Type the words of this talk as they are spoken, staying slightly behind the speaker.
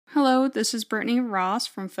Hello, this is Brittany Ross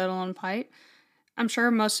from Fiddle and Pipe. I'm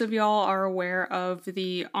sure most of y'all are aware of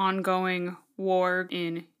the ongoing war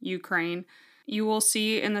in Ukraine. You will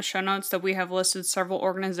see in the show notes that we have listed several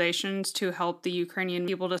organizations to help the Ukrainian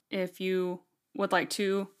people. If you would like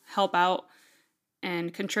to help out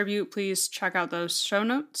and contribute, please check out those show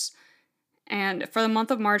notes. And for the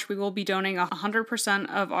month of March, we will be donating 100%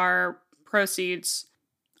 of our proceeds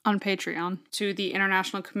on Patreon to the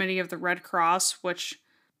International Committee of the Red Cross, which,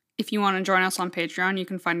 if you want to join us on Patreon, you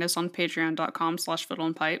can find us on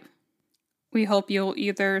patreon.com/fiddleandpipe. We hope you'll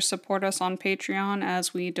either support us on Patreon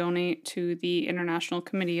as we donate to the International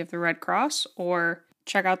Committee of the Red Cross, or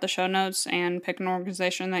check out the show notes and pick an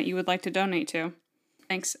organization that you would like to donate to.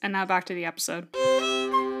 Thanks, and now back to the episode.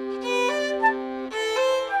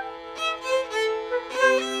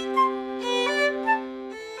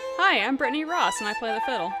 Hi, I'm Brittany Ross, and I play the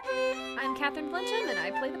fiddle. I'm Catherine Flincham, and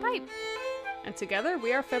I play the pipe. And together,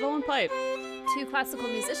 we are Fiddle and Pipe. Two classical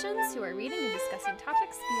musicians who are reading and discussing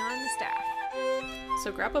topics beyond the staff.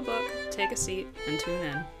 So grab a book, take a seat, and tune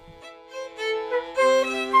in.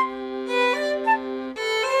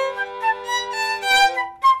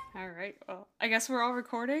 Alright, well, I guess we're all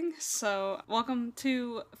recording, so welcome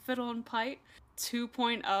to Fiddle and Pipe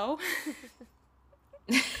 2.0.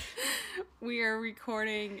 We are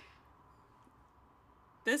recording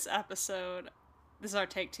this episode. This is our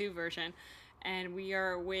take 2 version, and we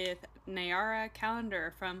are with Naarah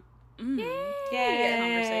Callender from Yay!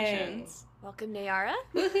 Conversations. Welcome, Naarah.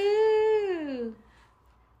 Woohoo!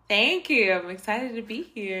 Thank you. I'm excited to be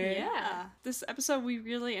here. Yeah. This episode will be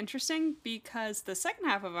really interesting because the second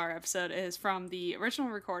half of our episode is from the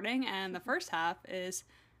original recording, and the first half is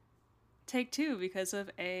take 2 because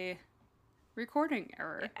of a recording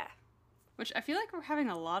error. Yeah. Which I feel like we're having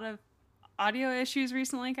a lot of audio issues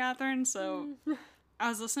recently, Catherine, so I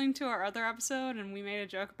was listening to our other episode and we made a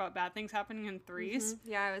joke about bad things happening in threes.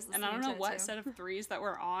 Mm-hmm. Yeah, I was listening to it. And I don't know what set of threes that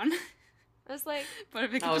we're on. I was like, but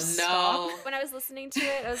if it could just stop. When I was listening to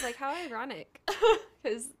it, I was like, how ironic.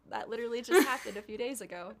 Because that literally just happened a few days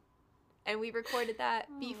ago. And we recorded that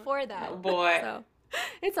before that. Oh boy. So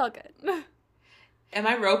it's all good. Am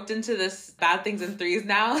I roped into this bad things in threes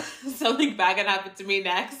now? Something bad gonna happen to me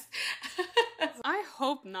next? I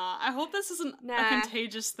hope not. I hope this isn't a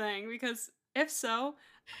contagious thing, because if so,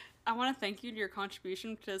 I want to thank you to your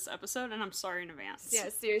contribution to this episode, and I'm sorry in advance. Yeah,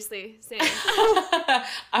 seriously. Same.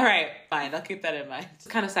 All right, fine. I'll keep that in mind.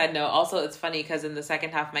 Kind of side note. Also, it's funny because in the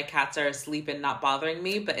second half, my cats are asleep and not bothering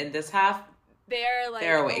me, but in this half, they're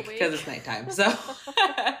awake because it's nighttime. So.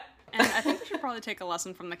 And I think we should probably take a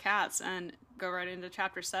lesson from the cats and go right into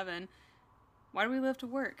chapter 7. Why do we live to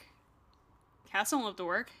work? Cats don't live to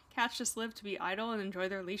work. Cats just live to be idle and enjoy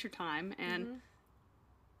their leisure time. And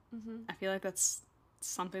I feel like that's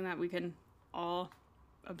something that we can all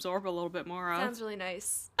absorb a little bit more of. Sounds really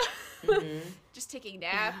nice. Just taking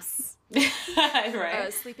naps.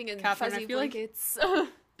 Right. Sleeping in Catherine, fuzzy I feel blankets. Like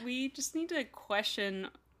we just need to question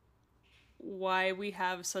why we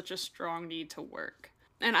have such a strong need to work.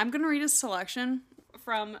 And I'm going to read a selection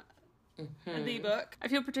from the book. I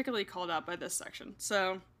feel particularly called out by this section.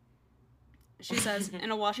 So she says,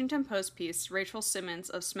 in a Washington Post piece, Rachel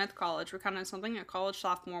Simmons of Smith College recounted something a college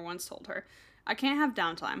sophomore once told her. I can't have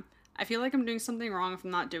downtime. I feel like I'm doing something wrong if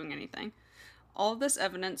I'm not doing anything. All of this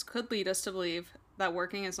evidence could lead us to believe that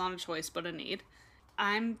working is not a choice but a need.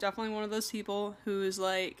 I'm definitely one of those people who's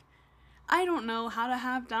like, I don't know how to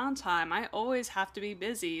have downtime. I always have to be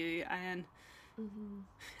busy, and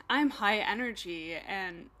I'm high energy,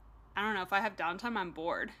 and I don't know, if I have downtime, I'm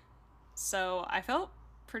bored. So I felt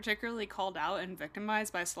particularly called out and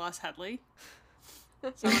victimized by Celeste Headley.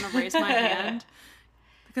 So I'm going to raise my hand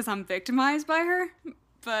because I'm victimized by her.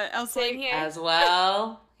 But I was Same like, here. As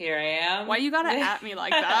well, here I am. Why you gotta at me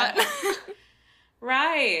like that?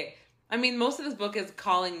 Right. I mean, most of this book is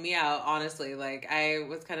calling me out, honestly. Like, I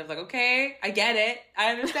was kind of like, okay, I get it.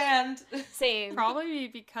 I understand. Same. Probably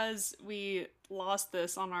because we lost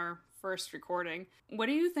this on our first recording. What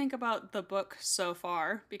do you think about the book so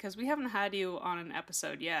far? Because we haven't had you on an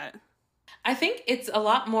episode yet. I think it's a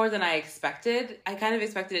lot more than I expected. I kind of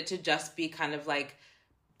expected it to just be kind of like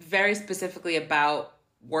very specifically about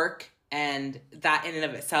work and that in and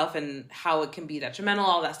of itself and how it can be detrimental,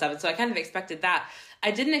 all that stuff. And so I kind of expected that.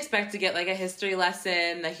 I didn't expect to get like a history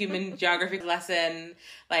lesson, a human geography lesson.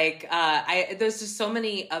 Like, there's just so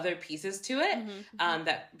many other pieces to it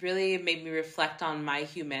that really made me reflect on my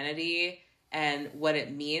humanity and what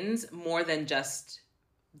it means more than just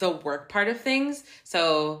the work part of things.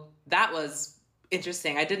 So that was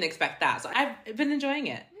interesting. I didn't expect that. So I've been enjoying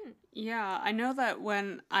it. Yeah, I know that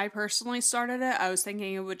when I personally started it, I was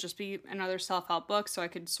thinking it would just be another self-help book so I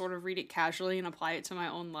could sort of read it casually and apply it to my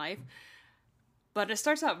own life. But it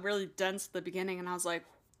starts out really dense at the beginning, and I was like,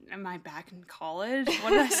 am I back in college?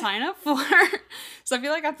 What did I sign up for? So I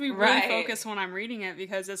feel like I have to be really focused when I'm reading it,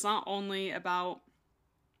 because it's not only about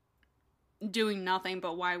doing nothing,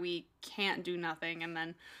 but why we can't do nothing, and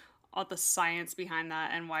then all the science behind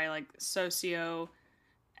that, and why, like,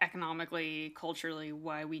 economically, culturally,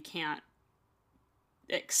 why we can't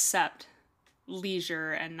accept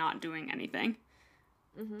leisure and not doing anything.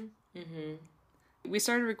 Mm-hmm. Mm-hmm. We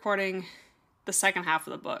started recording the second half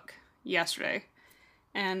of the book yesterday,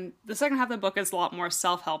 and the second half of the book is a lot more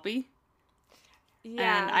self-helpy.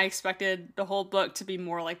 Yeah. And I expected the whole book to be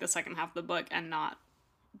more like the second half of the book and not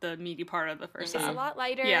the meaty part of the first half. It's a lot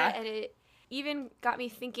lighter, Yeah. and it even got me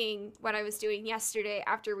thinking what I was doing yesterday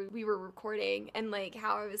after we were recording, and like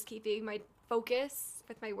how I was keeping my focus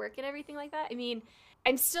with my work and everything like that. I mean,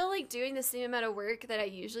 I'm still like doing the same amount of work that I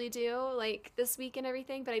usually do like this week and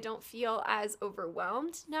everything, but I don't feel as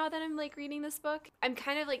overwhelmed now that I'm like reading this book. I'm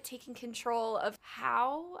kind of like taking control of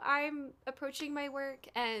how I'm approaching my work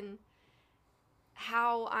and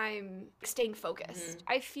how I'm staying focused.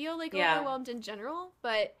 Mm-hmm. I feel like overwhelmed in general,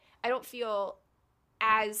 but I don't feel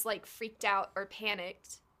as like freaked out or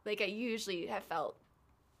panicked like I usually have felt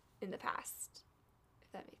in the past,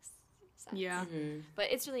 if that makes sense. Yeah. Mm-hmm.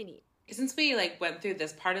 But it's really neat. Since we like went through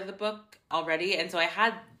this part of the book already, and so I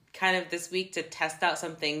had kind of this week to test out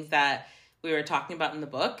some things that we were talking about in the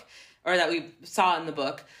book, or that we saw in the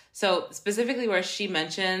book. So specifically where she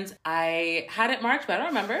mentions, I had it marked, but I don't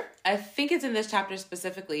remember. I think it's in this chapter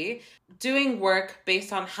specifically, doing work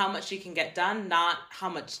based on how much she can get done, not how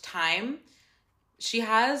much time she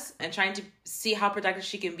has, and trying to see how productive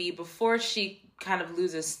she can be before she kind of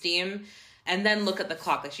loses steam. And then look at the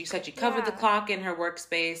clock. Like she said, she covered the clock in her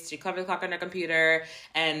workspace. She covered the clock on her computer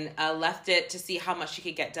and left it to see how much she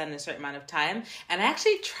could get done in a certain amount of time. And I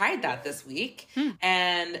actually tried that this week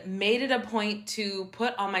and made it a point to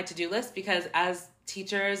put on my to-do list, because as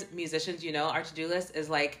teachers, musicians, you know, our to-do list is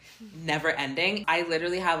like never ending. I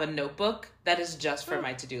literally have a notebook that is just for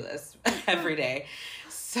my to-do list every day.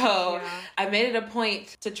 So I made it a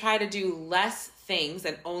point to try to do less things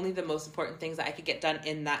and only the most important things that I could get done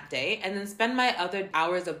in that day, and then spend my other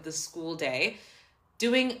hours of the school day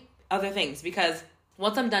doing other things, because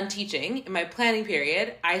once I'm done teaching in my planning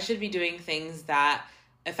period, I should be doing things that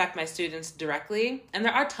affect my students directly. And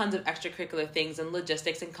there are tons of extracurricular things and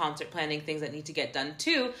logistics and concert planning things that need to get done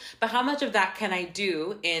too, but how much of that can I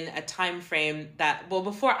do in a time frame that, well,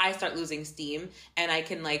 before I start losing steam and I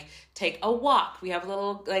can like take a walk. We have a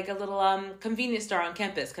little convenience store on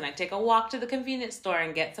campus. Can I take a walk to the convenience store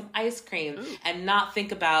and get some ice cream and not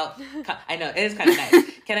think about, I know it is kind of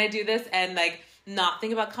nice. Can I do this and like not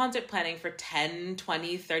think about concert planning for 10,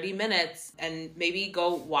 20, 30 minutes, and maybe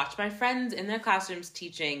go watch my friends in their classrooms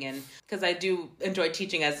teaching, and because I do enjoy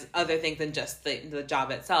teaching as other things than just the job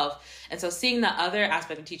itself. And so seeing the other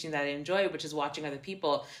aspect of teaching that I enjoy, which is watching other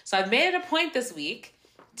people. So I've made it a point this week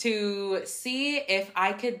to see if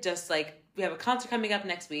I could just like, we have a concert coming up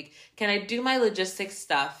next week. Can I do my logistics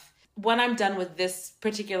stuff when I'm done with this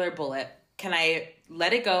particular bullet? Can I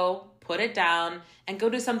let it go, put it down, and go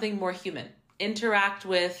do something more human? Interact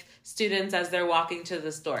with students as they're walking to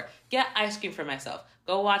the store, get ice cream for myself,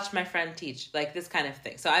 go watch my friend teach, like this kind of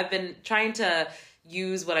thing. So I've been trying to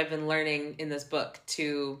use what I've been learning in this book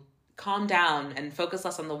to calm down and focus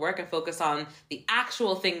less on the work and focus on the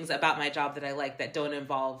actual things about my job that I like that don't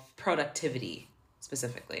involve productivity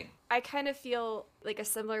specifically. I kind of feel like a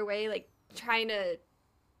similar way, like trying to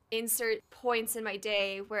insert points in my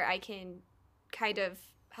day where I can kind of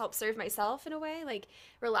help serve myself in a way, like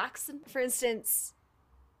relax. For instance,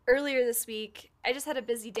 earlier this week, I just had a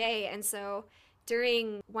busy day, and so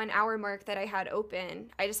during 1 hour mark that I had open,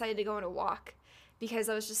 I decided to go on a walk, because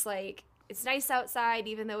I was just like, it's nice outside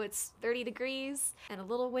even though it's 30 degrees and a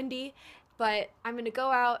little windy, but I'm gonna go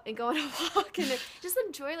out and go on a walk and just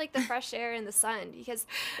enjoy like the fresh air and the sun, because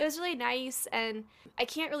it was really nice. And I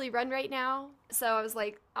can't really run right now, so I was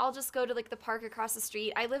like, I'll just go to like the park across the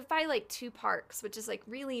street. I live by like 2 parks, which is like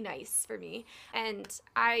really nice for me, and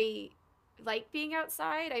I like being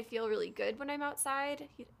outside. I feel really good when I'm outside.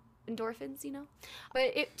 Endorphins, you know.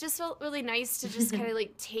 But it just felt really nice to just kind of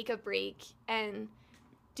like take a break and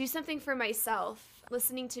do something for myself,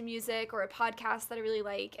 listening to music or a podcast that I really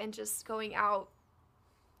like, and just going out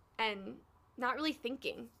and not really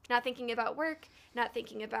not thinking about work, not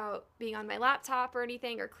thinking about being on my laptop or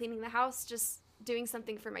anything or cleaning the house, just doing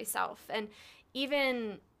something for myself. And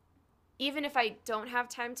even even if I don't have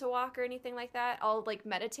time to walk or anything like that, I'll like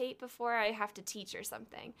meditate before I have to teach or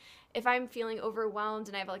something. If I'm feeling overwhelmed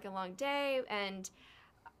and I have like a long day and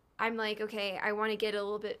I'm like, okay, I want to get a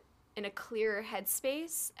little bit in a clearer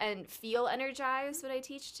headspace and feel energized when I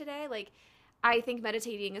teach today, like I think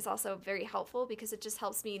meditating is also very helpful because it just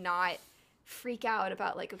helps me not freak out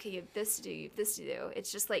about like, okay, you have this to do, you have this to do.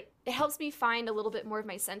 It's just like, it helps me find a little bit more of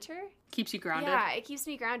my center. Keeps you grounded. Yeah, it keeps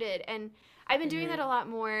me grounded. And I've been doing that a lot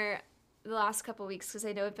more the last couple of weeks because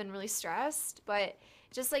I know I've been really stressed, but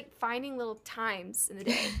just like finding little times in the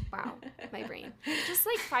day. Wow, my brain. Just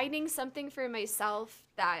like finding something for myself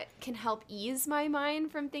that can help ease my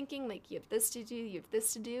mind from thinking like, you have this to do, you have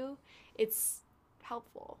this to do. It's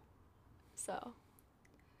helpful. So,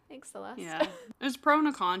 thanks, Celeste. Yeah. There's a pro and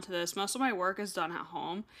a con to this. Most of my work is done at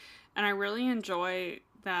home, and I really enjoy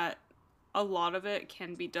that a lot of it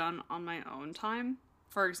can be done on my own time.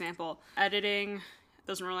 For example, editing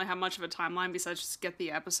doesn't really have much of a timeline besides just get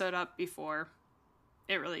the episode up before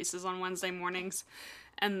it releases on Wednesday mornings.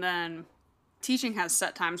 And then teaching has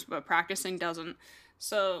set times, but practicing doesn't.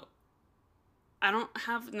 So I don't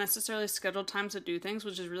have necessarily scheduled times to do things,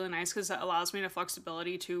 which is really nice because it allows me the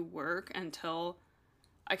flexibility to work until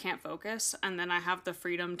I can't focus. And then I have the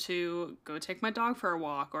freedom to go take my dog for a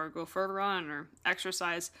walk or go for a run or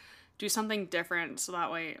exercise, do something different. So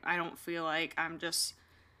that way I don't feel like I'm just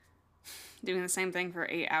doing the same thing for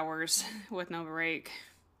 8 hours with no break.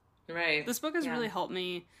 Right. This book has really helped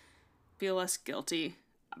me feel less guilty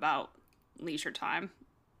about leisure time.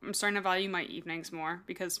 I'm starting to value my evenings more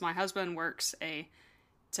because my husband works a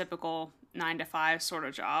typical 9 to 5 sort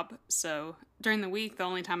of job. So during the week, the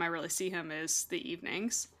only time I really see him is the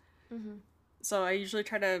evenings. Mm-hmm. So I usually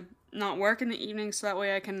try to not work in the evenings so that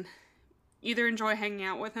way I can either enjoy hanging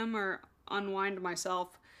out with him or unwind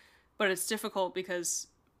myself. But it's difficult because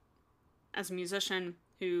as a musician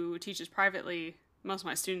who teaches privately, most of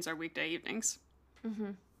my students are weekday evenings.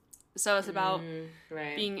 Mm-hmm. So it's about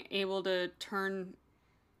being able to turn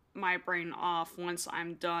my brain off once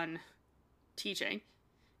I'm done teaching,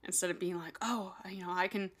 instead of being like, oh, I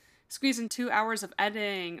can squeeze in 2 hours of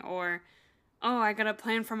editing, or oh, I gotta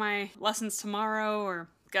plan for my lessons tomorrow, or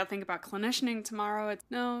gotta think about clinicianing tomorrow. It's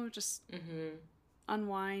no, just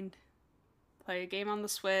unwind, play a game on the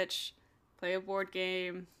Switch, play a board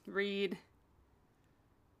game, read.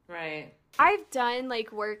 Right. I've done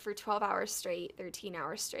like work for 12 hours straight, 13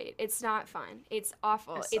 hours straight. It's not fun. It's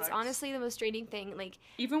awful. It's honestly the most draining thing. Like,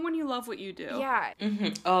 even when you love what you do. Yeah.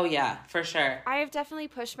 Mm-hmm. Oh yeah, for sure. I have definitely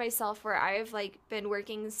pushed myself where I have like been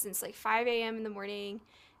working since like 5 a.m. in the morning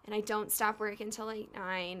and I don't stop work until like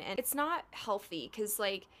 9. And it's not healthy because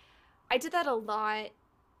like I did that a lot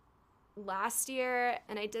last year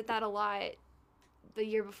and I did that a lot the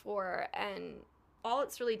year before. And all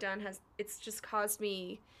it's really done it's just caused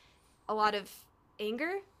me a lot of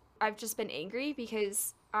anger. I've just been angry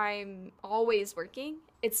because I'm always working.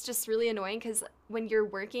 It's just really annoying because when you're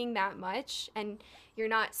working that much and you're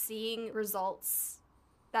not seeing results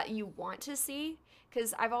that you want to see,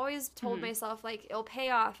 because I've always told myself like it'll pay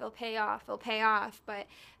off, it'll pay off, it'll pay off. But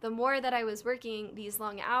the more that I was working these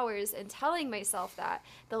long hours and telling myself that,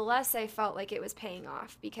 the less I felt like it was paying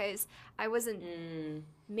off because I wasn't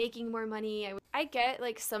making more money. I get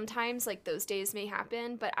like sometimes like those days may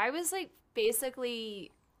happen, but I was like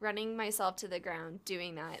basically running myself to the ground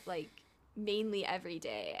doing that like mainly every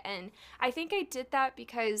day. And I think I did that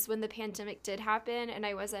because when the pandemic did happen and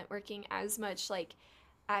I wasn't working as much like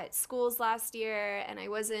at schools last year and I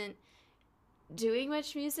wasn't doing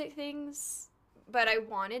much music things, but I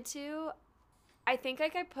wanted to. I think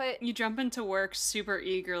like you jump into work super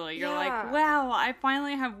eagerly. You're like, wow, I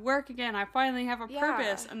finally have work again. I finally have a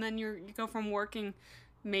purpose. And then you go from working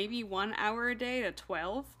maybe 1 hour a day to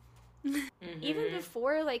 12. Even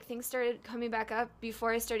before like things started coming back up,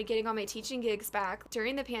 before I started getting all my teaching gigs back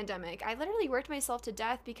during the pandemic, I literally worked myself to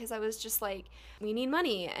death because I was just like, we need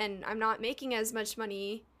money and I'm not making as much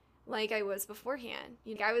money like I was beforehand.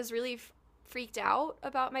 I was really freaked out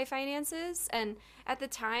about my finances, and at the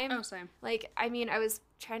time like I was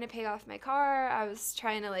trying to pay off my car, I was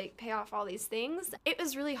trying to like pay off all these things. It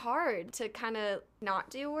was really hard to kind of not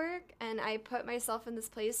do work, and I put myself in this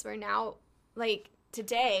place where now like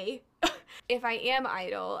today if I am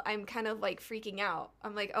idle, I'm kind of like freaking out.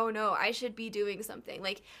 I'm like, oh no, I should be doing something.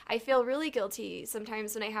 Like I feel really guilty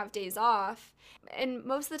sometimes when I have days off. And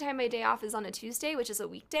most of the time my day off is on a Tuesday, which is a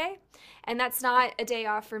weekday. And that's not a day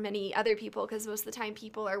off for many other people because most of the time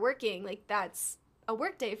people are working. Like that's a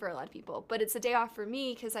work day for a lot of people. But it's a day off for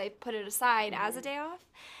me because I put it aside as a day off.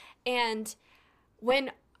 And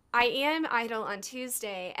when I am idle on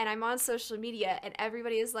Tuesday and I'm on social media and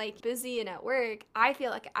everybody is like busy and at work, I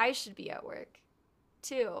feel like I should be at work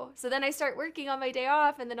too. So then I start working on my day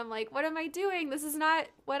off and then I'm like, what am I doing? This is not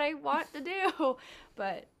what I want to do.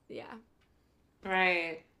 But yeah.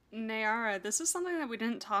 Right. Naarah, this is something that we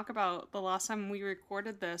didn't talk about the last time we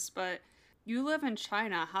recorded this, but you live in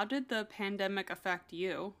China. How did the pandemic affect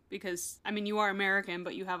you? Because, I mean, you are American,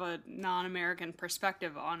 but you have a non-American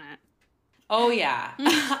perspective on it. Oh, yeah.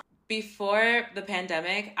 Before the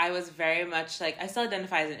pandemic, I was very much like, I still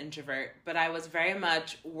identify as an introvert, but I was very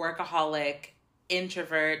much workaholic,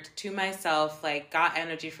 introvert to myself, like got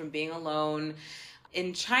energy from being alone.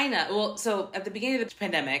 In China, well, so at the beginning of the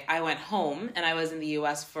pandemic, I went home and I was in the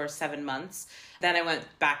US for 7 months. Then I went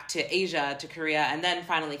back to Asia, to Korea, and then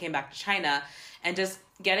finally came back to China. And just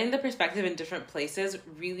getting the perspective in different places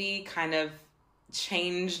really kind of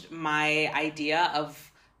changed my idea of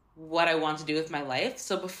what I want to do with my life.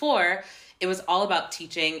 So before, it was all about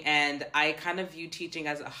teaching, and I kind of view teaching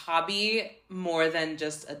as a hobby more than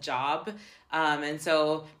just a job. And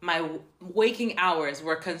so my waking hours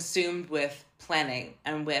were consumed with planning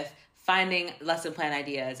and with finding lesson plan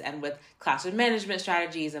ideas and with classroom management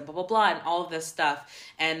strategies and blah, blah, blah, and all of this stuff.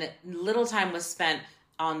 And little time was spent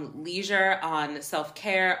on leisure, on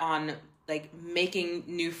self-care, on like making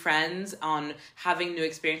new friends, on having new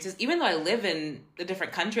experiences. Even though I live in a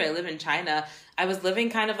different country, I live in China, I was living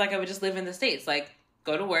kind of like I would just live in the States, like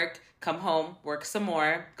go to work, come home, work some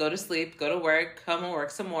more, go to sleep, go to work, come home,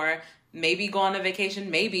 work some more, maybe go on a vacation,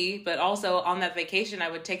 maybe, but also on that vacation, I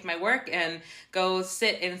would take my work and go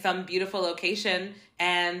sit in some beautiful location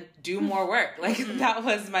and do more work. Like that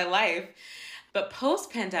was my life. But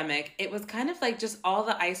post-pandemic, it was kind of like just all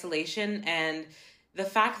the isolation and the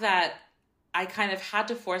fact that I kind of had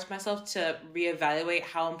to force myself to reevaluate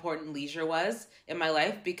how important leisure was in my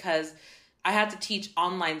life, because I had to teach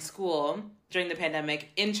online school during the pandemic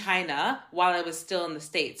in China while I was still in the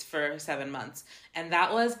States for 7 months. And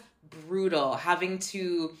that was brutal, having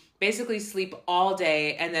to basically sleep all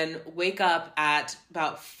day and then wake up at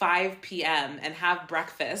about 5 p.m. and have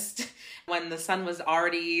breakfast when the sun was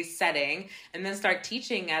already setting, and then start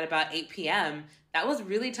teaching at about 8 p.m. That was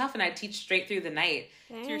really tough, and I'd teach straight through the night.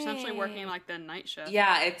 So you're essentially working like the night shift.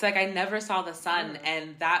 Yeah, it's like I never saw the sun,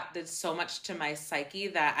 and that did so much to my psyche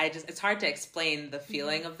that it's hard to explain the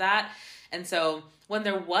feeling of that. And so when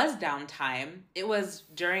there was downtime, it was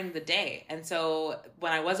during the day. And so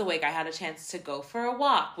when I was awake, I had a chance to go for a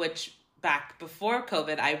walk, which back before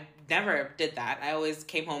COVID, I never did that. I always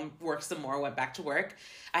came home, worked some more, went back to work.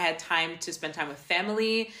 I had time to spend time with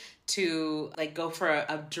family, to like go for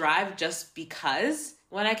a drive, just because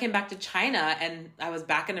when I came back to China and I was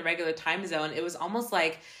back in a regular time zone, it was almost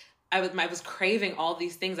like I was craving all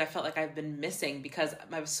these things I felt like I've been missing, because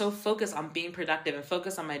I was so focused on being productive and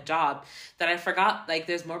focused on my job that I forgot like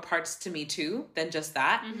there's more parts to me too than just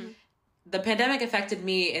that. Mm-hmm. The pandemic affected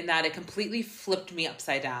me in that it completely flipped me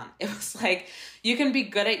upside down. It was like, you can be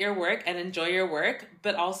good at your work and enjoy your work,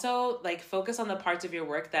 but also like focus on the parts of your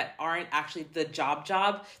work that aren't actually the job,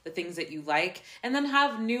 the things that you like, and then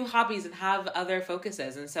have new hobbies and have other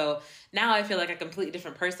focuses. And so now I feel like a completely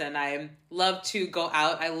different person. I love to go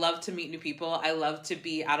out. I love to meet new people. I love to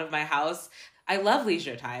be out of my house. I love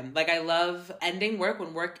leisure time. Like I love ending work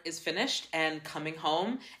when work is finished and coming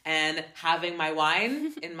home and having my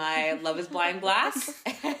wine in my Love is Blind glass.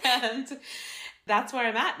 And that's where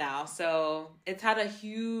I'm at now. So it's had a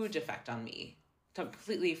huge effect on me.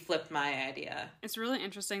 Completely flipped my idea. It's really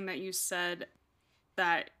interesting that you said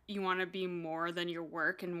that you want to be more than your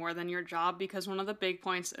work and more than your job, because one of the big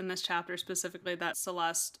points in this chapter specifically that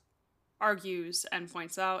Celeste argues and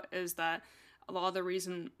points out is that a lot of the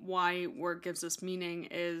reason why work gives us meaning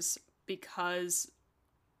is because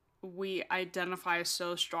we identify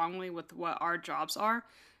so strongly with what our jobs are.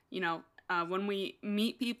 You know, when we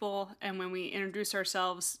meet people and when we introduce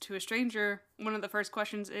ourselves to a stranger, one of the first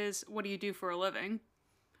questions is, what do you do for a living?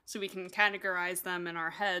 So we can categorize them in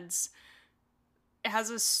our heads. It has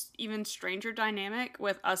this even stranger dynamic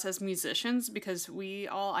with us as musicians, because we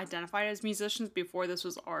all identified as musicians before this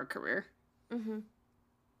was our career. Mm-hmm.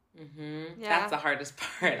 Mm-hmm. Yeah. That's the hardest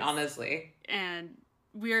part, honestly. And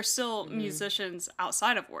we are still musicians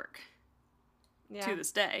outside of work to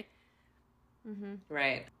this day. Mm-hmm.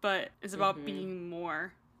 Right. But it's about being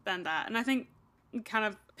more than that. And I think kind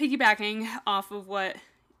of piggybacking off of what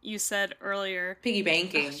you said earlier. Piggy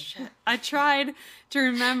banking. Oh, shit. I tried to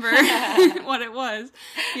remember what it was.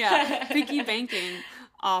 Yeah, piggy banking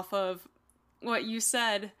off of what you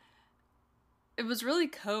said. It was really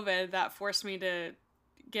COVID that forced me to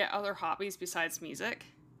get other hobbies besides music.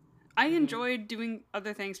 I enjoyed doing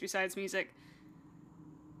other things besides music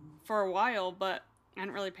for a while, but I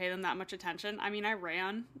didn't really pay them that much attention. I mean, I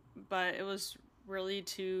ran, but it was really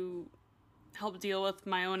to help deal with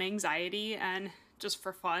my own anxiety and just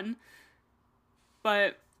for fun.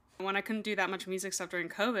 But when I couldn't do that much music stuff during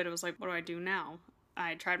COVID, it was like, what do I do now?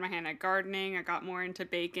 I tried my hand at gardening. I got more into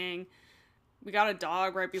baking. We got a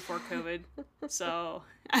dog right before COVID, so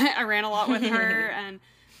I ran a lot with her, and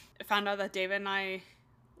I found out that David and I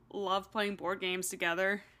love playing board games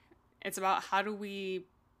together. It's about how do we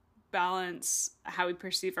balance how we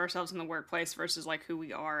perceive ourselves in the workplace versus like who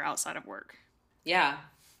we are outside of work. Yeah.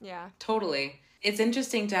 Yeah. Totally. It's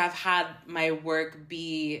interesting to have had my work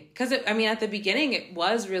be, because I mean, at the beginning it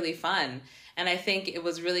was really fun. And I think it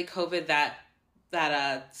was really COVID that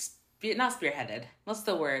not spearheaded. What's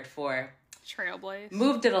the word for? Trailblaze.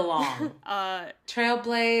 Moved it along.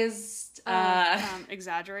 Trailblazed.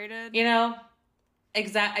 Exaggerated. You know,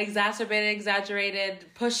 exaggerated,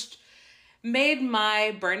 pushed, made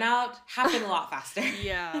my burnout happen a lot faster.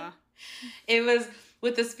 Yeah. It was,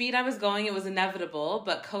 with the speed I was going, it was inevitable,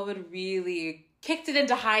 but COVID really kicked it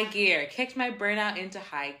into high gear, kicked my burnout into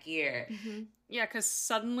high gear. Mm-hmm. Yeah, because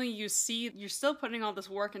suddenly you see you're still putting all this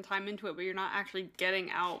work and time into it, but you're not actually getting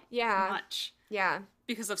out much. Yeah.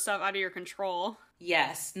 Because of stuff out of your control.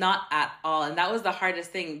 Yes, not at all. And that was the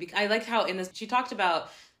hardest thing. I liked how she talked about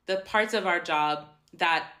the parts of our job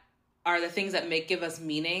that are the things that give us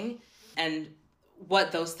meaning, and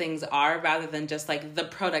what those things are, rather than just like the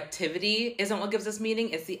productivity isn't what gives us meaning.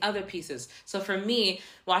 It's the other pieces. So for me,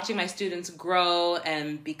 watching my students grow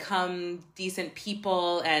and become decent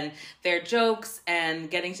people and their jokes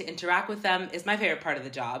and getting to interact with them is my favorite part of the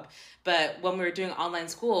job. But when we were doing online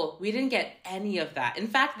school, we didn't get any of that. In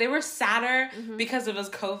fact, they were sadder because it was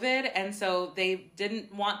COVID. And so they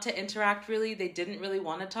didn't want to interact really. They didn't really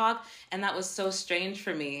want to talk. And that was so strange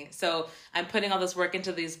for me. So I'm putting all this work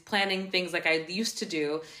into these planning things like I used to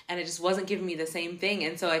do. And it just wasn't giving me the same thing.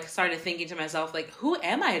 And so I started thinking to myself, like, who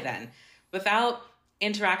am I then? Without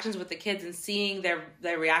interactions with the kids and seeing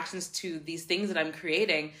their reactions to these things that I'm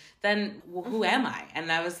creating, then who am I?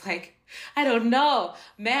 And I was like, I don't know.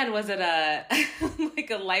 Man, was it a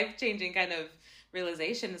like a life-changing kind of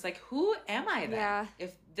realization. It's like, who am I then? Yeah.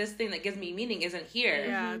 If this thing that gives me meaning isn't here.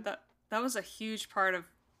 Yeah, that was a huge part of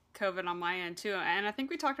COVID on my end too. And I think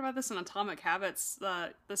we talked about this in Atomic Habits,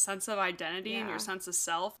 the sense of identity and your sense of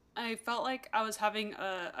self. I felt like I was having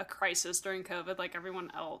a crisis during COVID like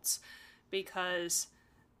everyone else, because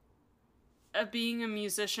being a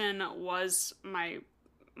musician was my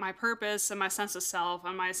purpose and my sense of self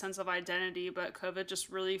and my sense of identity, but COVID just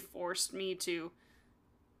really forced me to,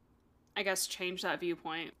 I guess, change that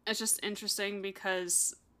viewpoint. It's just interesting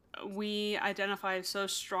because we identify so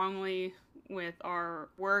strongly with our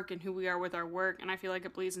work and who we are with our work, and I feel like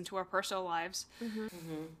it bleeds into our personal lives. Mm-hmm.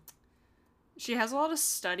 Mm-hmm. She has a lot of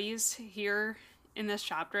studies here in this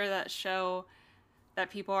chapter that show that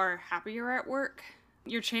people are happier at work.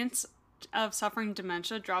 Your chance of suffering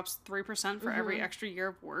dementia drops 3% for every extra year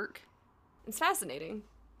of work. It's fascinating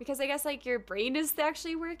because I guess like your brain is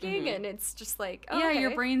actually working and it's just like, oh, yeah, okay.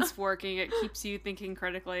 Your brain's working. It keeps you thinking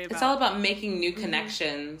critically about. It's all about making new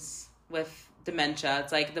connections with dementia.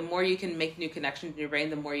 It's like the more you can make new connections in your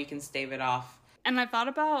brain, the more you can stave it off. And I thought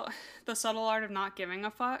about The Subtle Art of Not Giving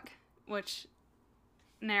a Fuck, which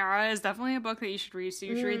Naarah is definitely a book that you should read. So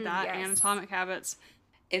you should read that and Atomic Habits.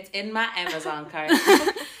 It's in my Amazon cart.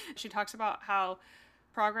 She talks about how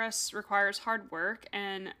progress requires hard work,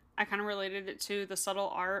 and I kind of related it to the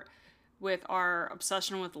subtle art with our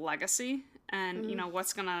obsession with legacy and, you know,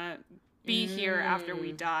 what's going to be here after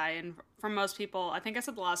we die. And for most people, I think I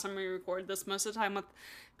said the last time we recorded this, most of the time with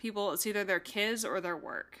people, it's either their kids or their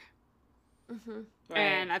work. Right.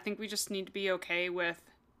 And I think we just need to be okay with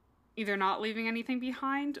either not leaving anything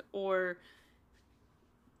behind or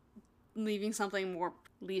leaving something more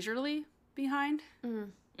leisurely behind.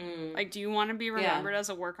 Like, do you want to be remembered as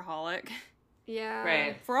a workaholic? Yeah.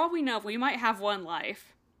 Right. For all we know, we might have one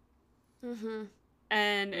life.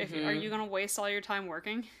 And if are you going to waste all your time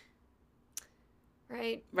working?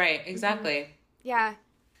 Right. Right, exactly. Yeah.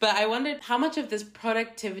 But I wondered how much of this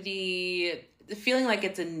productivity, feeling like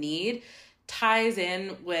it's a need, ties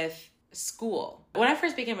in with school. When I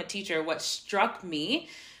first became a teacher, what struck me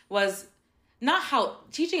was not how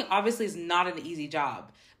teaching obviously is not an easy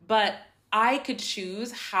job, but I could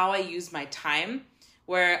choose how I use my time,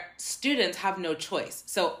 where students have no choice.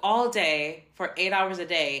 So all day for 8 hours a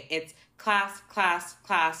day, it's class, class,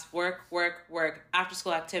 class, work, work, work, after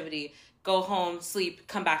school activity, go home, sleep,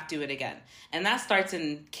 come back, do it again. And that starts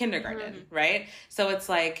in kindergarten, right? So it's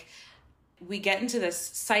like we get into this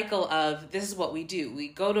cycle of this is what we do. We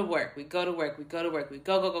go to work, we go to work, we go to work, we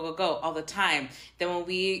go all the time. Then when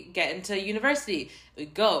we get into university, we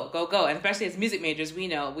go. And especially as music majors, we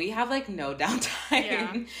know we have like no downtime.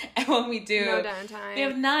 Yeah. And when we do, no downtime. We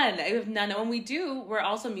have none. And when we do, we're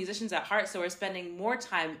also musicians at heart. So we're spending more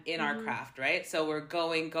time in our craft, right? So we're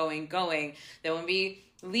going. Then when we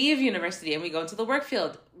leave university and we go into the work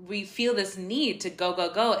field, we feel this need to go.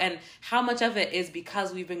 And how much of it is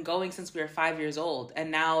because we've been going since we were 5 years old.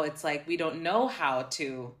 And now it's like we don't know how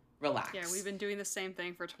to relax. Yeah, we've been doing the same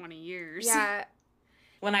thing for 20 years. Yeah.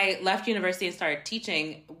 When I left university and started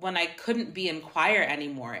teaching, when I couldn't be in choir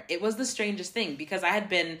anymore, it was the strangest thing because I had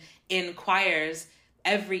been in choirs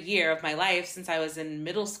every year of my life since I was in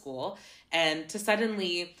middle school. And to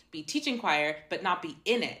suddenly be teaching choir but not be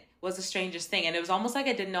in it was the strangest thing. And it was almost like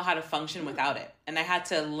I didn't know how to function without it. And I had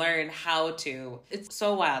to learn how to. It's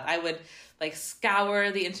so wild. I would like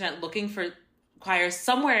scour the internet looking for choirs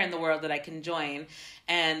somewhere in the world that I can join.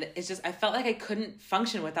 And it's just, I felt like I couldn't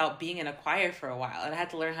function without being in a choir for a while. And I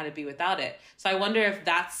had to learn how to be without it. So I wonder if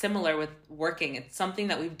that's similar with working. It's something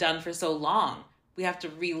that we've done for so long. We have to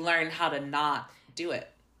relearn how to not do it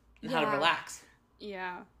and how to relax.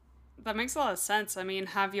 Yeah. That makes a lot of sense. I mean,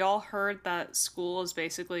 have y'all heard that school is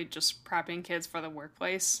basically just prepping kids for the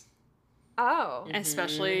workplace? Oh.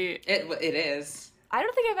 Especially... It is. I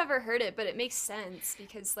don't think I've ever heard it, but it makes sense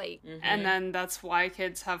because, like... And then that's why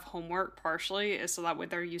kids have homework partially, is so that way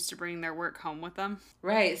they're used to bringing their work home with them.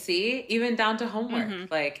 Right, see? Even down to homework.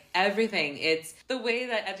 Like, everything. It's the way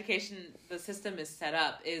that education, the system is set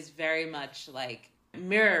up is very much, like,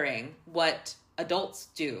 mirroring what adults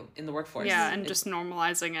do in the workforce. Yeah, and just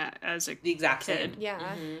normalizing it as a the exact kid. Same.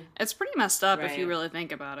 Yeah. It's pretty messed up if you really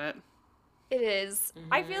think about it. It is.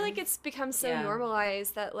 I feel like it's become so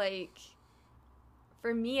normalized that, like,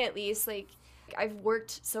 for me at least, like, I've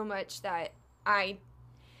worked so much that I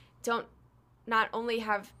don't not only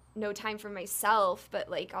have no time for myself, but,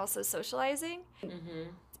 like, also socializing.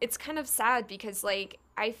 It's kind of sad because, like,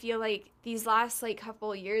 I feel like these last, like,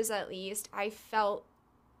 couple years at least, I felt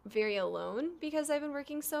very alone because I've been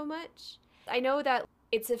working so much. I know that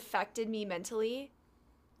it's affected me mentally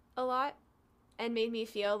a lot and made me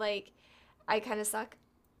feel like I kind of suck.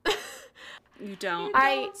 You don't. You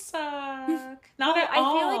don't suck. Not at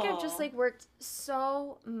all. I feel like I've just, like, worked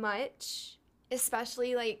so much,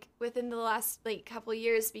 especially, like, within the last, like, couple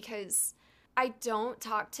years because I don't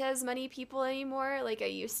talk to as many people anymore like I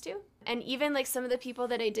used to. And even, like, some of the people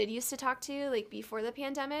that I did used to talk to, like, before the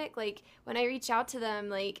pandemic, like, when I reach out to them,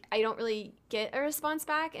 like, I don't really get a response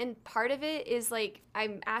back. And part of it is, like,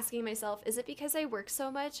 I'm asking myself, is it because I work so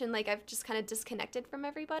much and, like, I've just kind of disconnected from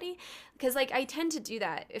everybody? Because, like, I tend to do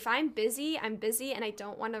that. If I'm busy, and I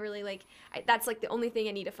don't want to really, like, that's, like, the only thing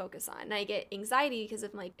I need to focus on. And I get anxiety because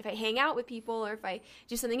if I hang out with people or if I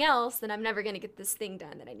do something else, then I'm never going to get this thing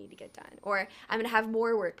done that I need to get done. Or I'm going to have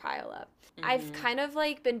more work pile up. I've kind of,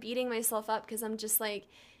 like, been beating myself up because I'm just, like,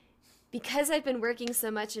 because I've been working so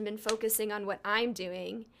much and been focusing on what I'm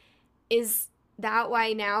doing, is that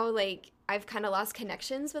why now, like, I've kind of lost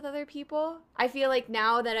connections with other people? I feel like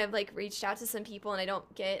now that I've, like, reached out to some people and I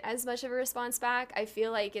don't get as much of a response back, I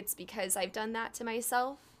feel like it's because I've done that to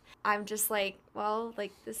myself. I'm just like, well,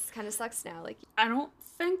 like, this kind of sucks now. Like, I don't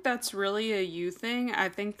think that's really a you thing. I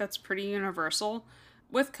think that's pretty universal.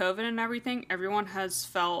 With COVID and everything, everyone has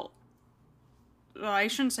felt, well, I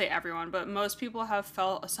shouldn't say everyone, but most people have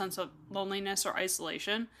felt a sense of loneliness or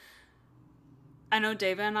isolation. I know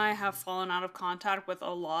David and I have fallen out of contact with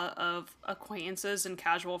a lot of acquaintances and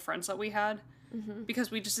casual friends that we had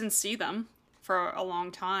because we just didn't see them for a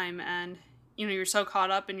long time. And, you know, you're so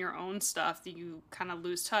caught up in your own stuff that you kind of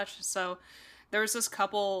lose touch. So there was this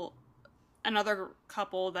another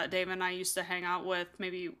couple that David and I used to hang out with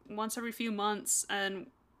maybe once every few months. And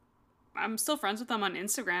I'm still friends with them on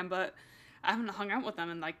Instagram, but I haven't hung out with them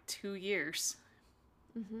in like 2 years.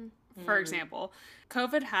 For example,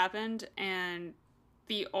 COVID happened and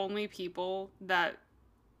the only people that,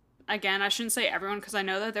 again, I shouldn't say everyone because I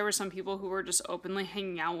know that there were some people who were just openly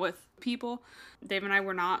hanging out with people. Dave and I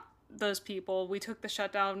were not those people. We took the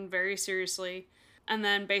shutdown very seriously. And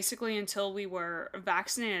then basically until we were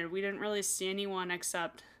vaccinated, we didn't really see anyone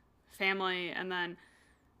except family and then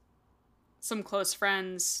some close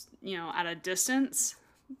friends, you know, at a distance.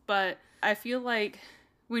 But I feel like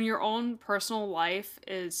when your own personal life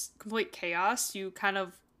is complete chaos, you kind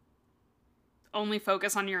of only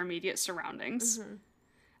focus on your immediate surroundings.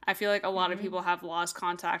 I feel like a lot of people have lost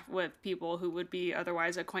contact with people who would be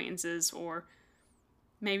otherwise acquaintances or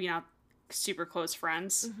maybe not super close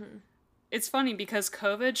friends. It's funny because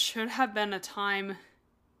COVID should have been a time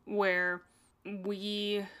where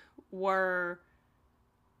we were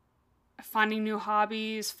finding new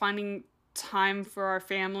hobbies, finding time for our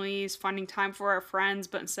families, finding time for our friends,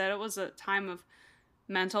 but instead it was a time of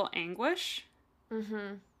mental anguish.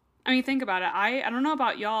 Mm-hmm. I mean, think about it. I don't know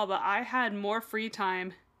about y'all, but I had more free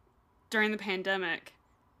time during the pandemic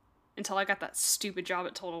until I got that stupid job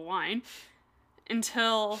at Total Wine.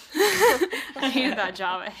 Until I hated that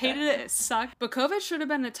job. I hated it. It sucked. But COVID should have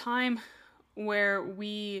been a time where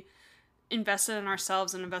we invested in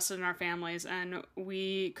ourselves and invested in our families, and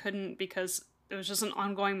we couldn't because it was just an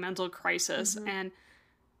ongoing mental crisis. Mm-hmm. And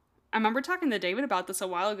I remember talking to David about this a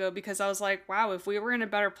while ago because I was like, wow, if we were in a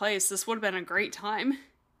better place, this would have been a great time.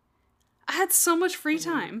 I had so much free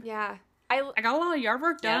time. Yeah. I got a lot of yard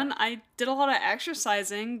work done. Yeah. I did a lot of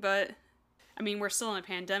exercising, but I mean, we're still in a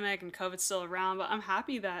pandemic and COVID's still around, but I'm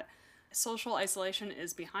happy that social isolation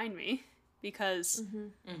is behind me because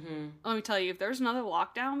let me tell you, if there's another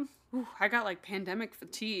lockdown, I got like pandemic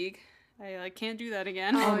fatigue. I can't do that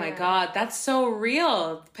again. Oh my God, that's so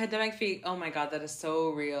real. Pandemic fatigue. Oh my God, that is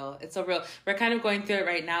so real. It's so real. We're kind of going through it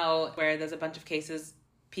right now where there's a bunch of cases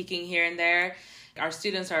peaking here and there. Our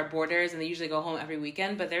students are boarders and they usually go home every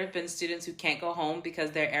weekend, but there have been students who can't go home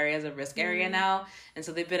because their area is a risk area now. And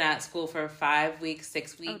so they've been at school for 5 weeks,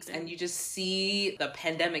 6 weeks, and you just see the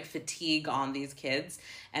pandemic fatigue on these kids.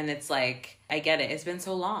 And it's like, I get it. It's been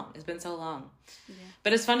so long. Yeah.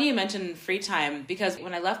 But it's funny you mentioned free time because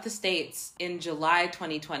when I left the States in July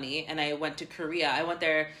 2020 and I went to Korea, I went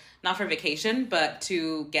there not for vacation, but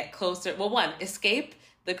to get closer. Well, one, escape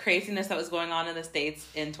the craziness that was going on in the States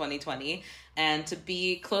in 2020 and to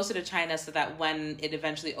be closer to China so that when it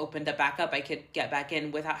eventually opened up back up, I could get back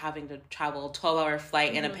in without having to travel a 12-hour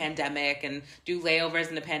flight in a pandemic and do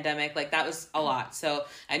layovers in a pandemic. Like, that was a lot. So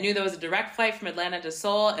I knew there was a direct flight from Atlanta to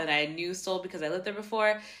Seoul, and I knew Seoul because I lived there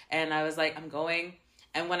before, and I was like, I'm going.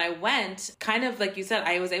 And when I went, kind of like you said,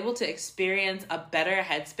 I was able to experience a better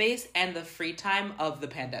headspace and the free time of the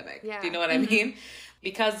pandemic. Yeah. Do you know what I mean?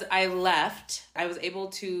 Because I left, I was able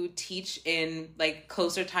to teach in like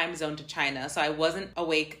closer time zone to China. So I wasn't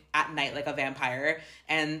awake at night like a vampire.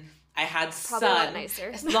 And I had Probably sun. a lot nicer.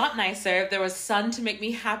 It's a lot nicer. There was sun to make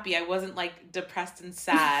me happy. I wasn't like depressed and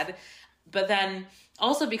sad. But then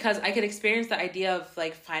also because I could experience the idea of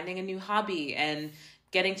like finding a new hobby and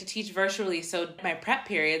getting to teach virtually. So my prep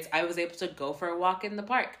periods, I was able to go for a walk in the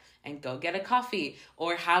park and go get a coffee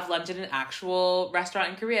or have lunch at an actual restaurant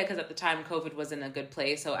in Korea because at the time COVID was in a good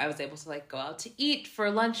place. So I was able to like go out to eat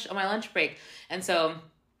for lunch on my lunch break. And so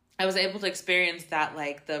I was able to experience that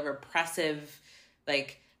like the repressive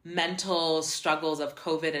like mental struggles of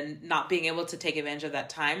COVID and not being able to take advantage of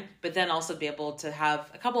that time, but then also be able to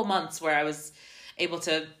have a couple months where I was able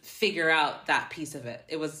to figure out that piece of it.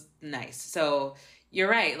 It was nice. So you're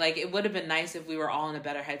right. Like, it would have been nice if we were all in a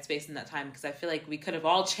better headspace in that time because I feel like we could have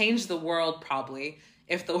all changed the world probably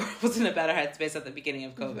if the world was in a better headspace at the beginning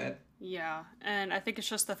of COVID. Yeah, and I think it's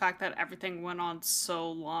just the fact that everything went on so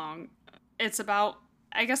long. It's about,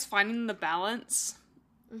 I guess, finding the balance,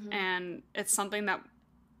 and it's something that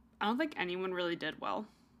I don't think anyone really did well.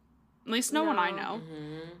 At least no one I know.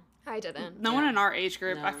 I didn't. No one in our age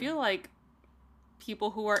group. No. I feel like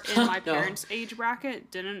people who are in my parents' age bracket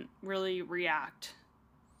didn't really react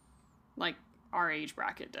like our age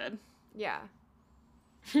bracket did. Yeah.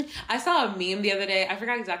 I saw a meme the other day. I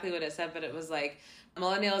forgot exactly what it said, but it was like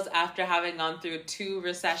millennials after having gone through 2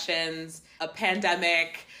 recessions, a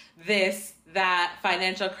pandemic, this, that,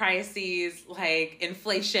 financial crises, like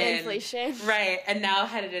inflation. Right. And now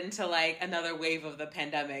headed into like another wave of the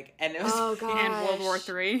pandemic. And it was and World War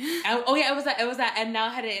III. Oh yeah, it was that and now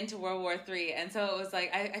headed into World War III. And so it was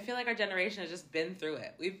like I feel like our generation has just been through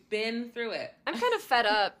it. We've been through it. I'm kind of fed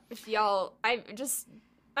up if y'all I'm just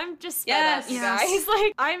fed up, you guys.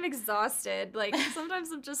 Like, I'm exhausted. Like,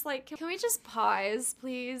 sometimes I'm just like, can we just pause,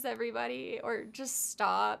 please, everybody? Or just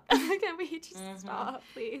stop? Can we just stop,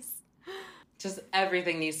 please? Just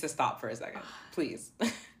everything needs to stop for a second, please.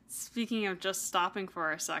 Speaking of just stopping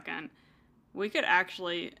for a second, we could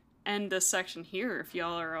actually end this section here if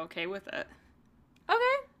y'all are okay with it.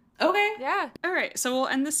 Okay. Yeah. All right, so we'll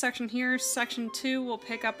end this section here. Section 2, we'll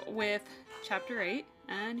pick up with Chapter 8,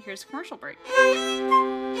 and here's a commercial break.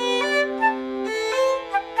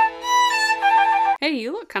 Hey,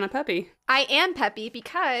 you look kind of peppy. I am peppy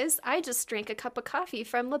because I just drank a cup of coffee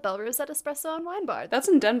from La Belle Rosette Espresso and Wine Bar. That's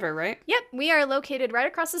in Denver, right? Yep, we are located right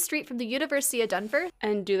across the street from the University of Denver.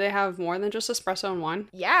 And do they have more than just espresso and wine?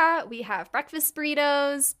 Yeah, we have breakfast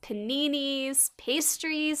burritos, paninis,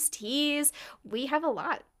 pastries, teas. We have a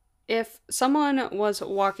lot. If someone was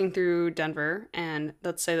walking through Denver, and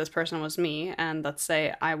let's say this person was me, and let's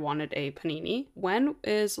say I wanted a panini, when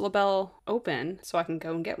is LaBelle open so I can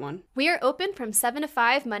go and get one? We are open from 7 to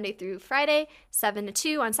 5 Monday through Friday, 7 to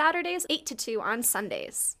 2 on Saturdays, 8 to 2 on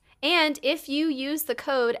Sundays. And if you use the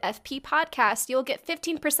code FP Podcast, you'll get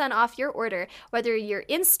 15% off your order, whether you're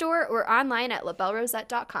in store or online at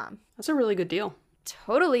labellerosette.com. That's a really good deal.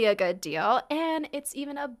 Totally a good deal, and it's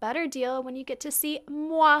even a better deal when you get to see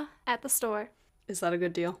moi at the store. Is that a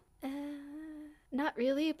good deal? Not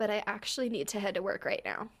really, but I actually need to head to work right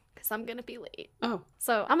now because I'm going to be late. Oh.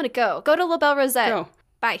 So I'm going to go. Go to LaBelle Rosette. Go.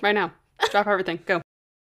 Bye. Right now. Drop everything. Go.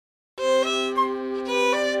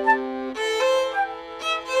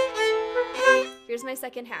 Here's my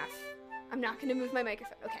second half. I'm not going to move my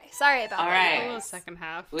microphone. Okay, sorry about All that. right. Oh, second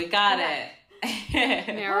half. We got it.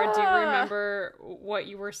 Naarah, do you remember what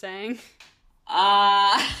you were saying?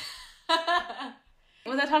 Was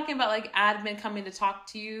I talking about like admin coming to talk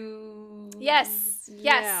to you? Yes.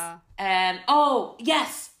 Yeah. And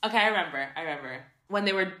yes. Okay, I remember. When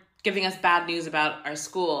they were giving us bad news about our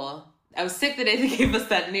school. I was sick the day they gave us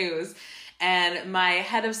that news. And my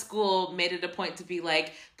head of school made it a point to be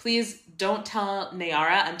like, please don't tell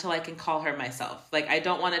Naarah until I can call her myself. Like, I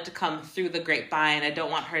don't want it to come through the grapevine. I don't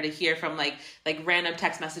want her to hear from like random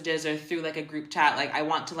text messages or through like a group chat. Like, I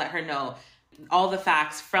want to let her know all the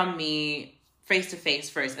facts from me face to face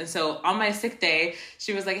first. And so on my sick day,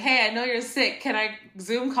 she was like, hey, I know you're sick. Can I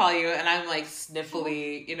Zoom call you? And I'm like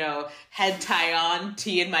sniffly, head tie on,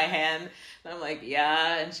 tea in my hand. And I'm like,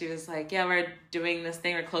 yeah. And she was like, yeah, we're doing this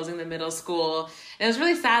thing. We're closing the middle school. And it was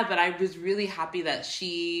really sad, but I was really happy that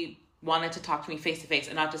she wanted to talk to me face to face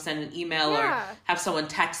and not to send an email or have someone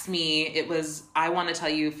text me. It was, I want to tell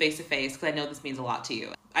you face to face because I know this means a lot to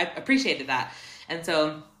you. I appreciated that. And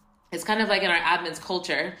so it's kind of like in our admin's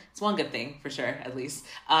culture, it's one good thing for sure, at least,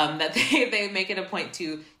 that they make it a point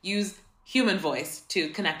to use human voice to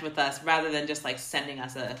connect with us rather than just like sending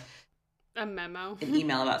us a memo, an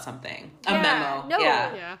email about something, a Yeah, memo. no.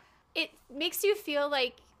 Yeah. It makes you feel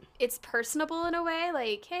like it's personable in a way,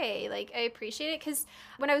 like, hey, like, I appreciate it. Because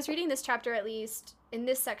when I was reading this chapter, at least in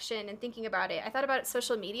this section and thinking about it, I thought about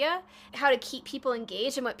social media, how to keep people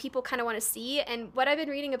engaged and what people kind of want to see. And what I've been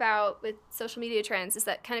reading about with social media trends is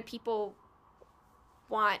that kind of people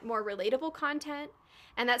want more relatable content.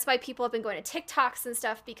 And that's why people have been going to TikToks and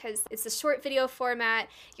stuff, because it's a short video format.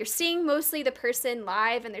 You're seeing mostly the person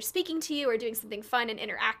live and they're speaking to you or doing something fun and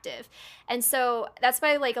interactive. And so that's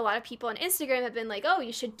why like a lot of people on Instagram have been like, oh,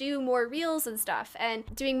 you should do more reels and stuff and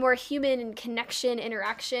doing more human and connection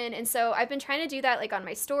interaction. And so I've been trying to do that like on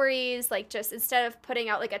my stories, like just instead of putting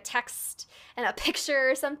out like a text and a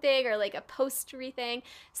picture or something or like a postery thing,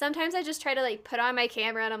 sometimes I just try to like put on my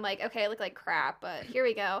camera and I'm like, okay, I look like crap, but here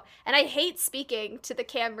we go. And I hate speaking to the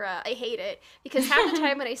camera. I hate it because half the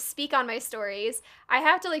time when I speak on my stories, I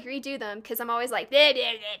have to like redo them because I'm always like, bleh,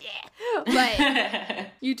 bleh, bleh, bleh. But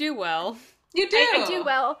You do well. You do. I do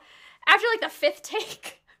well after like the fifth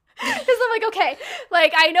take because I'm like, okay,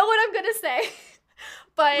 like I know what I'm gonna say.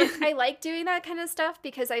 But I like doing that kind of stuff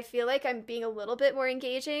because I feel like I'm being a little bit more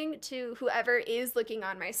engaging to whoever is looking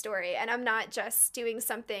on my story. And I'm not just doing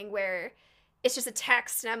something where it's just a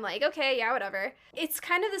text and I'm like, okay, yeah, whatever. It's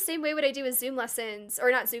kind of the same way what I do with Zoom lessons,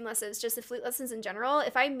 or not Zoom lessons, just the flute lessons in general.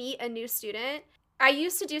 If I meet a new student, I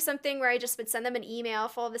used to do something where I just would send them an email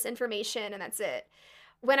full of this information and that's it.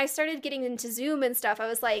 When I started getting into Zoom and stuff, I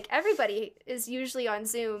was like, everybody is usually on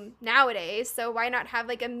Zoom nowadays, so why not have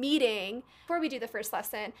like a meeting before we do the first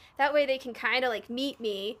lesson? That way they can kind of like meet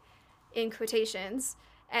me, in quotations,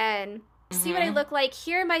 and see what I look like,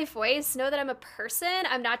 hear my voice, know that I'm a person.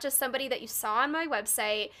 I'm not just somebody that you saw on my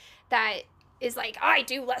website that is like, oh, I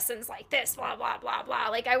do lessons like this, blah, blah, blah, blah.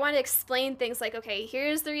 Like, I want to explain things like, okay,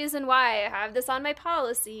 here's the reason why I have this on my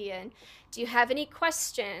policy, and do you have any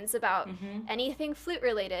questions about anything flute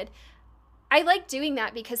related? I like doing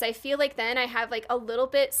that because I feel like then I have like a little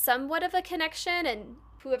bit, somewhat of a connection, and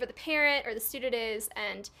whoever the parent or the student is,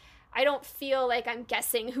 and I don't feel like I'm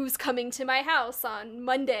guessing who's coming to my house on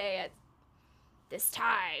Monday at this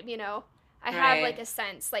time, you know? I have like a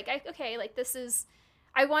sense, like, okay, like this is,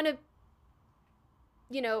 I want to,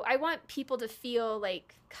 you know, I want people to feel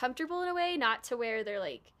like comfortable in a way, not to where they're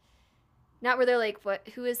like, not where they're like, what,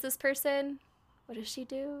 who is this person? What does she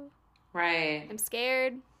do? Right. I'm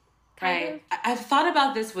scared. Kind of. I've thought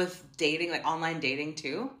about this with dating, like online dating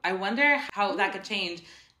too. I wonder how that could change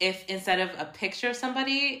if instead of a picture of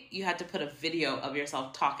somebody, you had to put a video of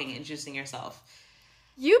yourself talking, introducing yourself.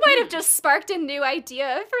 You might have just sparked a new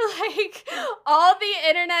idea for like all the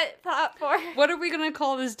internet platforms. What are we gonna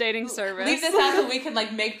call this dating service? Leave this out so we can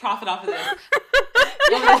like make profit off of this.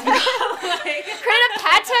 What would this be called? Like, Create a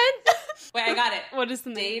patent. wait, I got it. What is the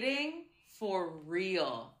name? Dating for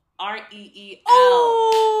real. REEL.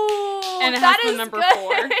 Oh, And it that has the is number good.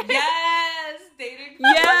 4. Yes, dating for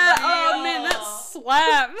Yeah. real. Oh man, that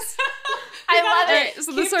slaps. I love it. Alright,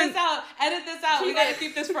 so Keep this one- this out. Edit this out. We gotta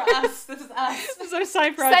keep this for us. This is us. This is our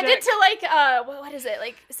side project. Send it to like what is it?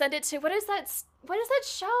 Like send it to what is that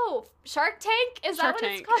show? Shark Tank? Is Shark that what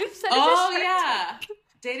Tank. it's called? Send it to Oh Shark yeah, Tank.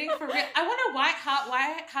 dating for real. I wonder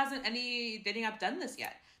why hasn't any dating app done this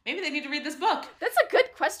yet? Maybe they need to read this book. That's a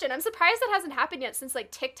good question. I'm surprised that hasn't happened yet since like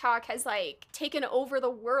TikTok has like taken over the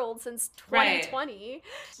world since 2020.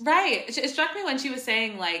 Right. It struck me when she was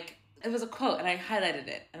saying like it was a quote and I highlighted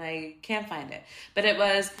it and I can't find it, but it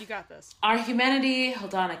was, You got this. our humanity.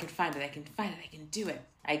 Hold on, I can find it. I can do it.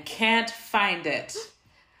 I can't find it,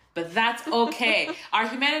 but that's okay. Our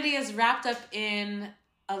humanity is wrapped up in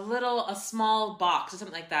a small box or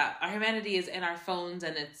something like that. Our humanity is in our phones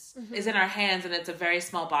and is in our hands and it's a very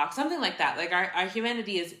small box. Something like that. Like our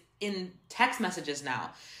humanity is in text messages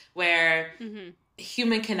now where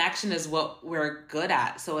human connection is what we're good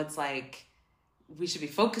at. So it's like, we should be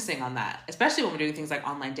focusing on that, especially when we're doing things like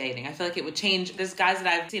online dating. I feel like it would change. There's guys that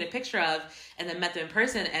I've seen a picture of and then met them in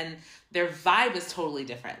person and their vibe is totally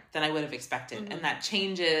different than I would have expected. And that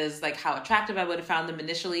changes like how attractive I would have found them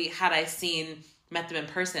initially had I met them in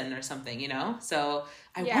person or something, you know? So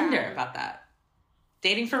I wonder about that.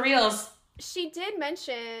 Dating for reals. She did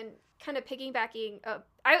mention kind of piggy banking.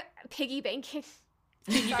 Piggy banking.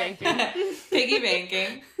 Piggy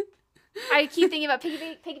banking. I keep thinking about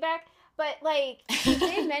piggyback, but like she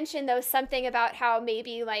did mention though something about how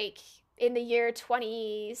maybe like in the year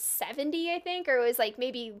 2070, I think, or it was like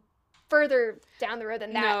maybe further down the road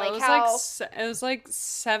than that. No, like it was how it was like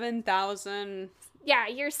 7,000. yeah,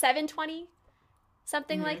 year 720,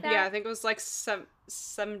 something like that. Yeah, I think it was like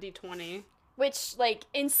 70-20. Which like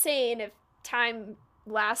insane if time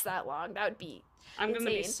lasts that long. That would be. I'm gonna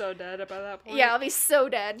be insane. so dead by that point. Yeah, I'll be so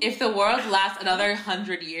dead. If the world lasts another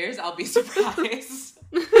 100 years, I'll be surprised.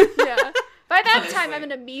 Yeah. By that Honestly. time, I'm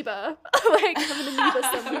an amoeba. Like, I'm an amoeba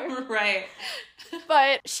somewhere. Right.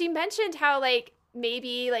 But she mentioned how, like,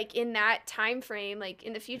 maybe, like, in that time frame, like,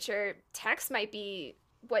 in the future, text might be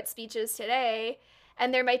what speech is today.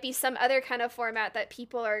 And there might be some other kind of format that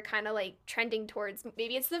people are kind of, like, trending towards.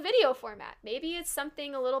 Maybe it's the video format. Maybe it's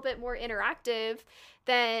something a little bit more interactive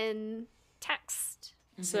than text.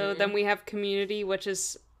 So then we have community, which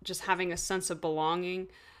is just having a sense of belonging.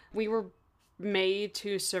 We were made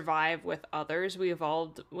to survive with others. We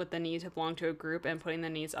evolved with the need to belong to a group and putting the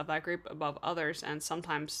needs of that group above others and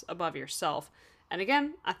sometimes above yourself. And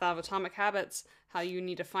again, I thought of Atomic Habits, how you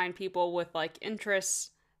need to find people with like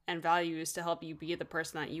interests and values to help you be the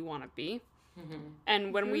person that you want to be.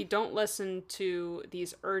 And when we don't listen to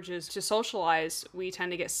these urges to socialize, we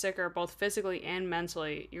tend to get sicker both physically and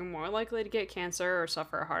mentally. You're more likely to get cancer or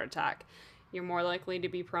suffer a heart attack. You're more likely to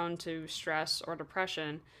be prone to stress or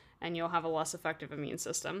depression, and you'll have a less effective immune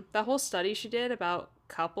system. That whole study she did about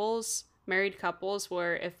couples, married couples,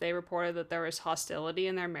 where if they reported that there was hostility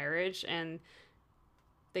in their marriage and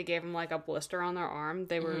they gave them like a blister on their arm,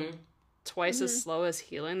 they were twice as slow as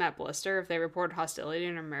healing that blister. If they reported hostility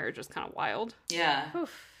in their marriage, was kind of wild. Yeah.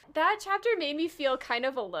 Oof. That chapter made me feel kind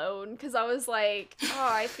of alone because I was like, oh,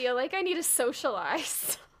 I feel like I need to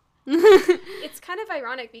socialize. It's kind of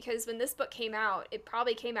ironic because when this book came out, it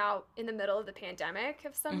probably came out in the middle of the pandemic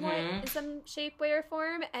of somewhat in some shape, way, or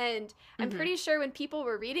form. And I'm pretty sure when people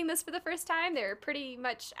were reading this for the first time, they were pretty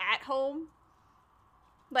much at home,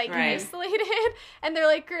 like isolated. And they're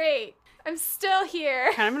like, great, I'm still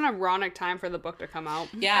here. Kind of an ironic time for the book to come out.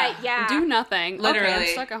 Yeah. Yeah. Do nothing. Literally. Okay,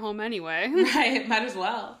 I'm stuck at home anyway. Right. Might as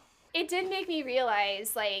well. It did make me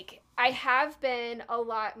realize, like, I have been a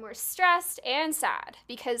lot more stressed and sad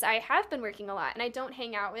because I have been working a lot and I don't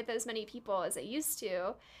hang out with as many people as I used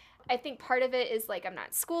to. I think part of it is, like, I'm not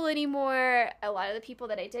in school anymore. A lot of the people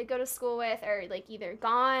that I did go to school with are, like, either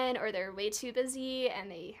gone or they're way too busy and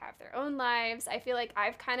they have their own lives. I feel like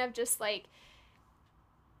I've kind of just, like,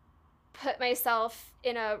 put myself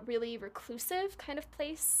in a really reclusive kind of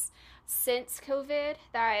place since COVID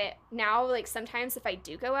that now, like, sometimes if I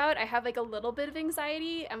do go out, I have, like, a little bit of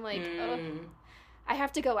anxiety. I'm like, oh, I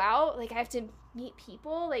have to go out. Like, I have to meet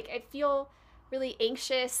people. Like, I feel really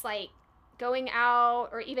anxious, like, going out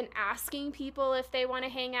or even asking people if they want to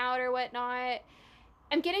hang out or whatnot.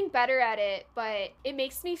 I'm getting better at it, but it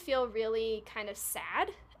makes me feel really kind of sad.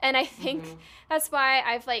 And I think that's why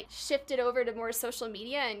I've, like, shifted over to more social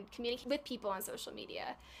media and communicate with people on social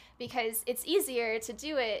media because it's easier to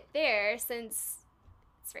do it there since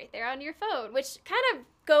it's It's right there on your phone, which kind of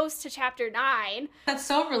goes to chapter 9. That's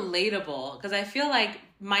so relatable because I feel like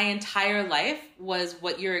my entire life was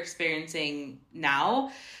what you're experiencing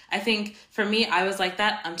now. I think for me, I was like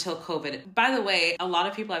that until COVID. By the way, a lot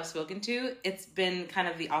of people I've spoken to, it's been kind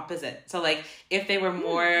of the opposite. So like if they were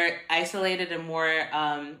more isolated and more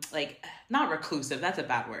like not reclusive, that's a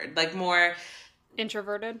bad word, like more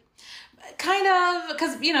introverted, kind of,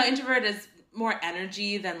 because introvert is more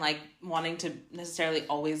energy than like wanting to necessarily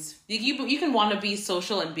always you can want to be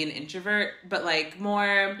social and be an introvert, but like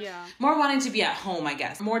more wanting to be at home, I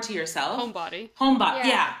guess, more to yourself. Homebody,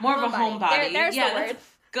 more of a homebody. There's the word.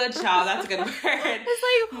 Good job. That's a good word.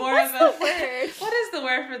 It's like, what's the word? What is the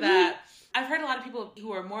word for that? I've heard a lot of people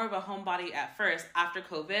who are more of a homebody at first, after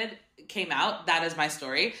COVID came out. That is my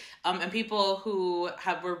story. And people who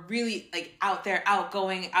were really like out there,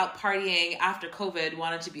 outgoing, out partying after COVID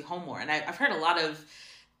wanted to be home more. And I've heard a lot of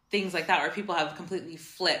things like that where people have completely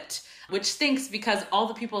flipped, which stinks because all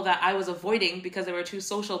the people that I was avoiding because they were too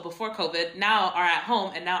social before COVID now are at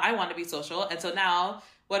home, and now I want to be social. And so now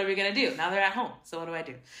what are we going to do? Now they're at home. So what do I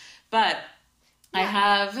do? But I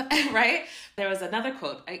have, right? There was another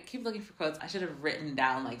quote. I keep looking for quotes. I should have written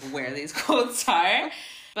down like where these quotes are.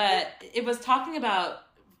 But it was talking about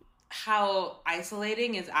how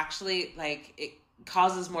isolating is actually like, it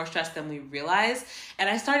causes more stress than we realize. And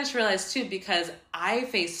I started to realize too, because I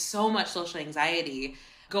faced so much social anxiety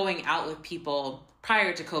going out with people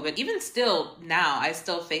prior to COVID. Even still now, I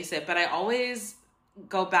still face it, but I always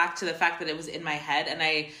go back to the fact that it was in my head. And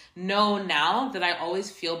I know now that I always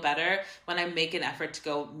feel better when I make an effort to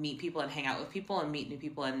go meet people and hang out with people and meet new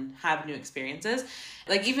people and have new experiences.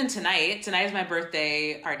 Like even tonight is my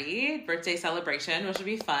birthday celebration, which will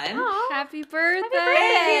be fun. Aww. Happy birthday.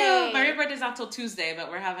 Thank you. My birthday's not till Tuesday, but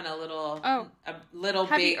we're having a little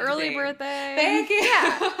happy big early thing. birthday. Thank you.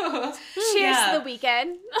 Yeah. Cheers to the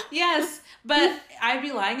weekend. Yes, but I'd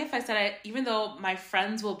be lying if I said even though my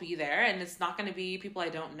friends will be there and it's not going to be people I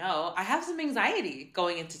don't know, I have some anxiety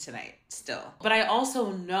going into tonight still. But I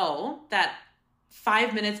also know that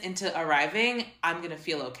 5 minutes into arriving, I'm going to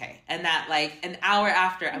feel okay. And that like an hour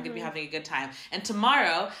after, I'm going to be having a good time. And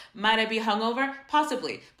tomorrow, might I be hungover?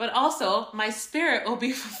 Possibly. But also, my spirit will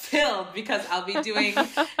be fulfilled because I'll be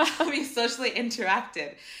socially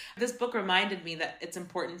interacted. This book reminded me that it's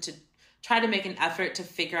important to try to make an effort to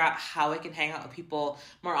figure out how I can hang out with people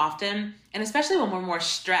more often. And especially when we're more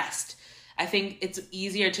stressed. I think it's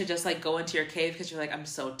easier to just like go into your cave because you're like, I'm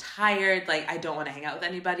so tired. Like, I don't want to hang out with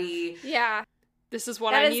anybody. Yeah. This is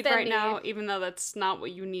what I need right now, even though that's not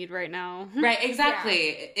what you need right now. Right,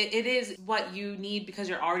 exactly. Yeah. It is what you need because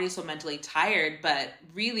you're already so mentally tired, but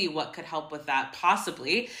really what could help with that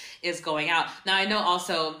possibly is going out. Now, I know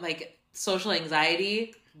also like social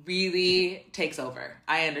anxiety really takes over.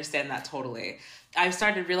 I understand that totally. I've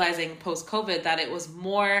started realizing post-COVID that it was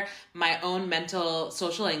more my own mental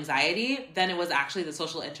social anxiety than it was actually the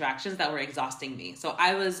social interactions that were exhausting me. So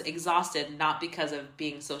I was exhausted not because of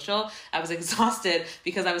being social. I was exhausted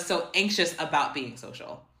because I was so anxious about being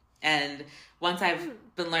social. And once I've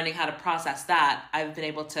been learning how to process that, I've been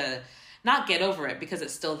able to not get over it because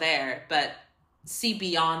it's still there, but see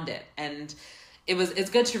beyond it. And it's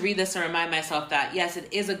good to read this and remind myself that, yes,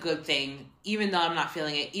 it is a good thing. Even though I'm not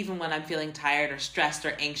feeling it, even when I'm feeling tired or stressed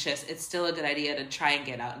or anxious, it's still a good idea to try and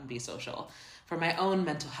get out and be social for my own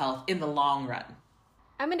mental health in the long run.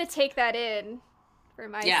 I'm going to take that in for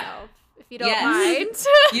myself, if you don't Yes. mind.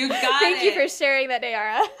 You got Thank it. you for sharing that,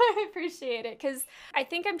 Naarah. I appreciate it, because I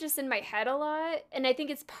think I'm just in my head a lot, and I think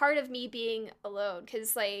it's part of me being alone,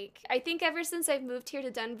 because, like, I think ever since I've moved here to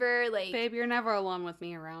Denver, like... Babe, you're never alone with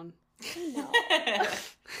me around. I know.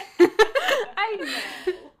 I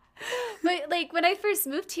know. But, like, when I first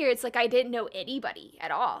moved here, it's like I didn't know anybody at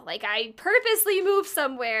all. Like, I purposely moved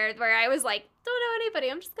somewhere where I was like, don't know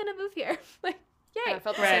anybody. I'm just gonna move here. Like, yay. Yeah, I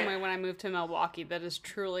felt the same way when I moved to Milwaukee. That is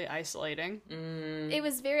truly isolating. It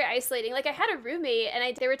was very isolating. Like, I had a roommate,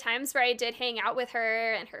 and there were times where I did hang out with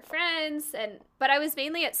her and her friends, but I was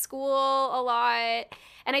mainly at school a lot.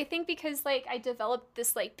 And I think because, like, I developed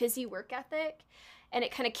this, like, busy work ethic, and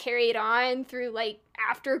it kind of carried on through, like,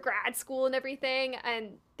 after grad school and everything.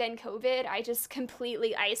 And then COVID, I just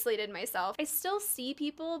completely isolated myself. I still see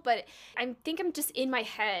people, but I think I'm just in my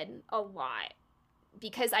head a lot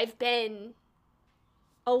because I've been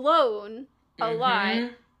alone a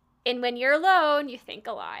lot. And when you're alone, you think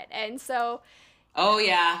a lot. And so... Oh,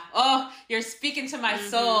 yeah. Oh, you're speaking to my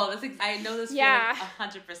soul. I know this feeling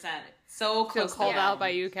 100%. So close. Feel called out by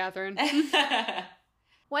you, Catherine.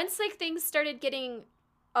 Once, like, things started getting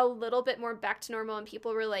a little bit more back to normal and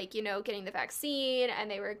people were, like, you know, getting the vaccine and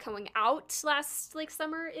they were going out last, like,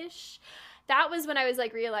 summer-ish, that was when I was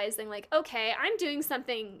like realizing like, okay, I'm doing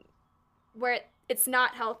something where it's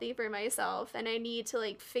not healthy for myself, and I need to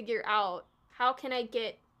like figure out how can I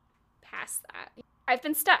get past that. I've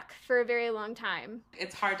been stuck for a very long time.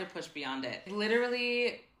 It's hard to push beyond it.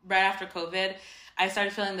 Literally, right after COVID, I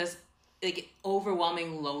started feeling this like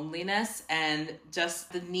overwhelming loneliness and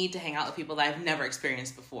just the need to hang out with people that I've never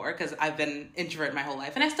experienced before, because I've been introvert my whole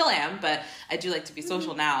life, and I still am, but I do like to be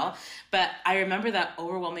social now. But I remember that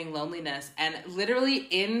overwhelming loneliness, and literally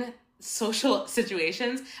in social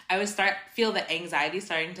situations, I would feel the anxiety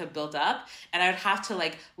starting to build up, and I would have to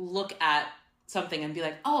like look at something and be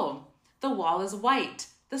like, oh, the wall is white,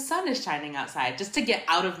 the sun is shining outside, just to get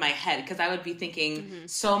out of my head, because I would be thinking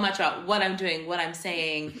so much about what I'm doing, what I'm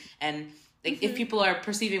saying, and like if people are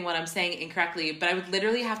perceiving what I'm saying incorrectly. But I would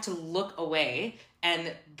literally have to look away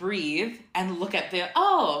and breathe and look at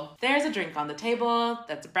there's a drink on the table.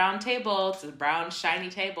 That's a brown table. It's a brown shiny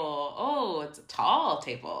table. Oh, it's a tall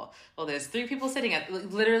table. Well, there's 3 people sitting at,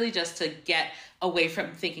 literally just to get away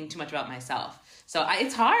from thinking too much about myself. So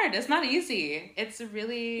it's hard. It's not easy. It's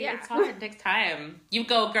hard. It takes time. You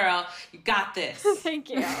go, girl. You got this. Thank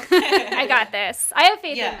you. I got this. I have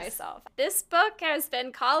faith in myself. This book has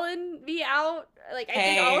been calling me out. Like, I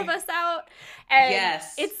think all of us out. And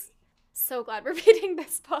it's so glad we're reading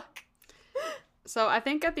this book. So I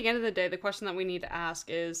think at the end of the day, the question that we need to ask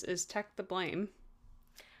is tech the blame?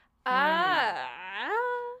 Chapter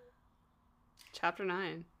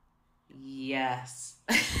 9. Yes.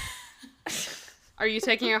 Are you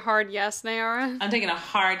taking a hard yes, Naarah? I'm taking a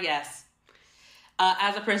hard yes.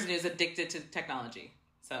 As a person who's addicted to technology.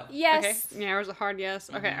 So yes. Okay. Naarah's a hard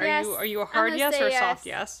yes. Okay. Yes. Are you a hard yes or a soft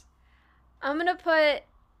yes? I'm gonna put.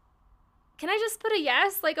 Can I just put a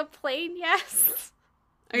yes, like a plain yes?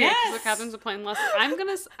 Okay, yes. So Catherine's a plain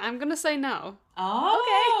yes. I'm gonna say no.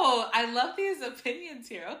 Oh, okay. I love these opinions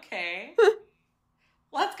here. Okay.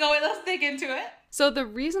 Let's go. Let's dig into it. So the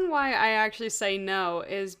reason why I actually say no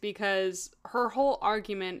is because her whole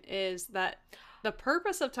argument is that the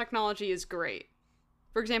purpose of technology is great.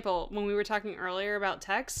 For example, when we were talking earlier about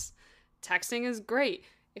texting is great.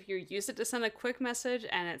 If you use it to send a quick message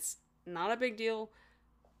and it's not a big deal,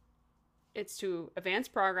 it's to advance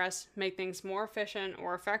progress, make things more efficient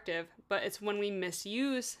or effective, but it's when we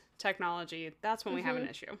misuse technology, that's when we have an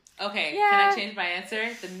issue. Okay, Can I change my answer?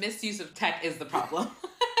 The misuse of tech is the problem.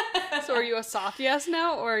 So are you a soft yes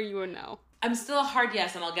now, or are you a no? I'm still a hard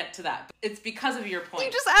yes, and I'll get to that. It's because of your point.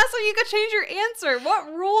 You just asked so you could change your answer.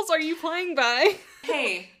 What rules are you playing by?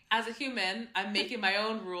 Hey, as a human, I'm making my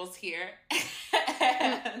own rules here.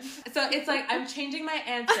 So it's like I'm changing my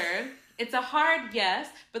answer. It's a hard yes,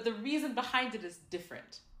 but the reason behind it is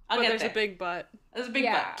different. There's a big but. There's a big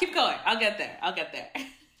but. Keep going. I'll get there.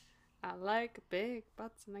 I like big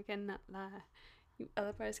butts and I cannot lie.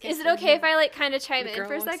 Is it okay if I like kind of chime in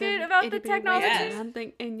for a second about the technology? Yes.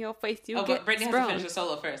 Something in your face, but Brittany has to finish the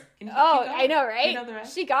solo first. I know, right? You know the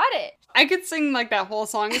rest? She got it. I could sing like that whole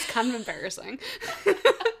song. It's kind of embarrassing.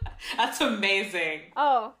 That's amazing.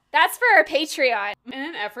 Oh, that's for our Patreon. In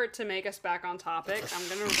an effort to make us back on topic, I'm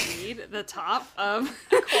gonna read the top of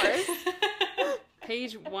course,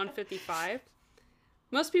 page 155.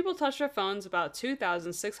 Most people touch their phones about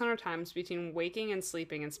 2,600 times between waking and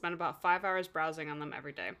sleeping and spend about 5 hours browsing on them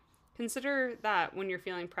every day. Consider that when you're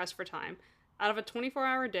feeling pressed for time. Out of a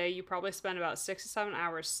 24-hour day, you probably spend about 6 to 7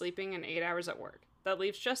 hours sleeping and 8 hours at work. That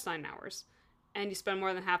leaves just 9 hours. And you spend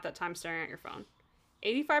more than half that time staring at your phone.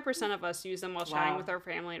 85% of us use them while chatting with our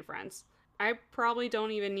family and friends. I probably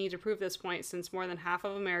don't even need to prove this point since more than half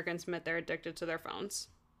of Americans admit they're addicted to their phones.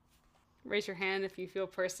 Raise your hand if you feel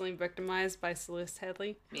personally victimized by Celeste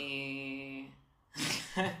Headley. Me.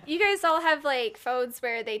 You guys all have like phones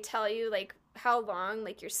where they tell you like how long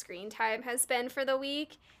like your screen time has been for the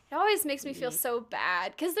week. It always makes me feel so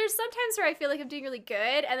bad because there's sometimes where I feel like I'm doing really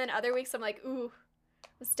good, and then other weeks I'm like, ooh,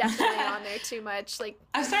 it's definitely on there too much. Like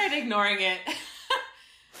I started ignoring it.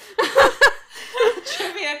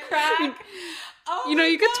 Trivia crack.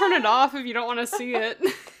 You could turn it off if you don't want to see it.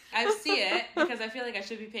 I see it because I feel like I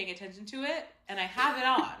should be paying attention to it, and I have it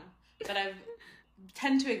on, but I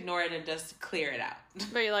tend to ignore it and just clear it out.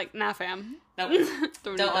 But you're like, nah, fam. Nope.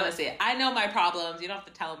 Don't want to see it. I know my problems. You don't have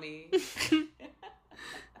to tell me.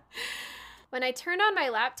 When I turned on my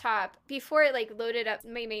laptop, before it like loaded up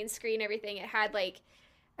my main screen, everything, it had like,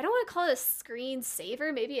 I don't want to call it a screen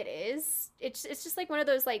saver. Maybe it is. It's just like one of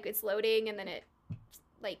those like it's loading and then it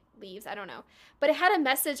like leaves. I don't know. But it had a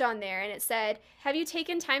message on there and it said, have you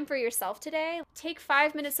taken time for yourself today? Take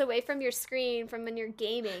 5 minutes away from your screen from when you're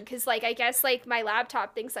gaming. Because like I guess like my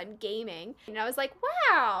laptop thinks I'm gaming. And I was like,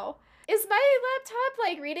 wow. Is my laptop,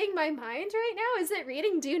 like, reading my mind right now? Is it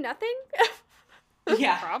reading Do Nothing?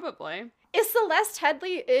 Yeah. Probably. Is Celeste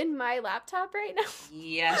Headley in my laptop right now?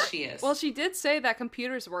 Yes, she is. Well, she did say that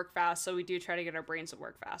computers work fast, so we do try to get our brains to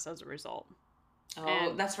work fast as a result. Oh,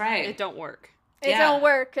 And that's right. it don't work. It don't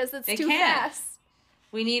work because it's too fast.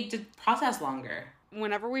 We need to process longer.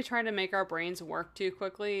 Whenever we try to make our brains work too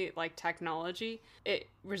quickly, like technology, it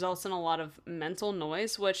results in a lot of mental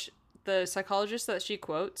noise, which the psychologist that she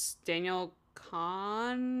quotes, Daniel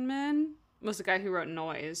Kahneman, was the guy who wrote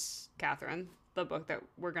Noise, Catherine, the book that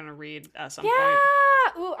we're going to read at some point.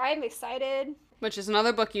 Yeah! Ooh, I'm excited. Which is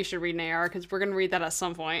another book you should read, Naarah, because we're going to read that at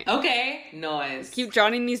some point. Okay. Noise. Keep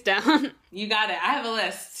jotting these down. You got it. I have a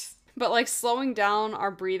list. But, like, slowing down our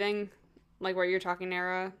breathing, like what you're talking,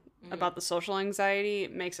 Naarah, about the social anxiety,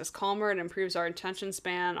 makes us calmer. It improves our attention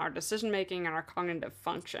span, our decision-making, and our cognitive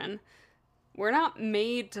function. We're not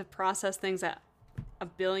made to process things at a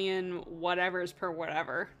billion whatevers per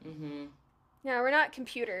whatever. Mm-hmm. No, we're not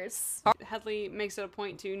computers. Headley makes it a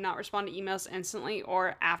point to not respond to emails instantly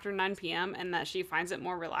or after 9 p.m. and that she finds it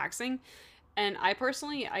more relaxing. And I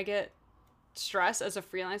personally, I get stressed as a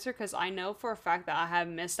freelancer because I know for a fact that I have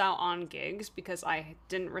missed out on gigs because I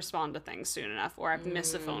didn't respond to things soon enough or I've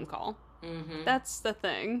missed a phone call. Mm-hmm. That's the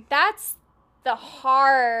thing. That's the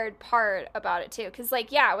hard part about it too. Because,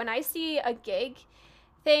 like, yeah, when I see a gig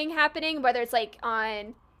thing happening, whether it's like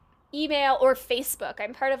on email or Facebook,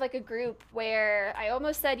 I'm part of like a group where I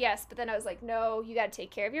almost said yes, but then I was like, no, you got to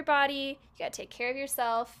take care of your body, you got to take care of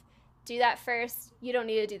yourself, do that first, you don't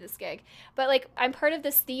need to do this gig. But like, I'm part of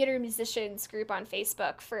this theater musicians group on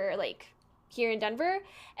Facebook for like here in Denver,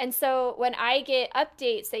 and so when I get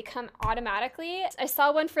updates, they come automatically. I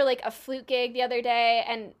saw one for like a flute gig the other day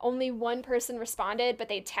and only one person responded, but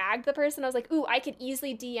they tagged the person. I was like, ooh, I could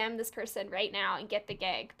easily DM this person right now and get the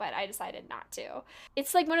gig, but I decided not to.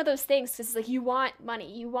 It's like one of those things because it's like you want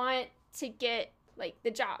money, you want to get like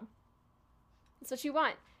the job. That's what you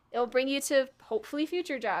want. It'll bring you to hopefully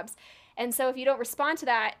future jobs. And so if you don't respond to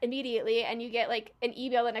that immediately and you get like an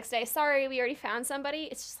email the next day, sorry, we already found somebody,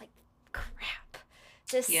 it's just like, crap,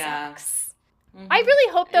 this sucks. Mm-hmm. I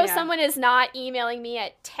really hope though someone is not emailing me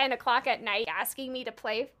at 10 o'clock at night asking me to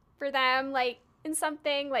play for them, like in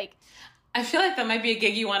something. Like, I feel like that might be a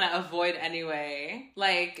gig you want to avoid anyway.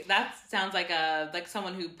 Like, that sounds like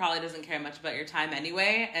someone who probably doesn't care much about your time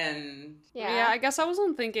anyway. And yeah, I guess I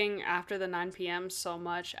wasn't thinking after the 9 p.m. so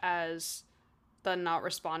much as the not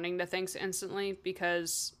responding to things instantly,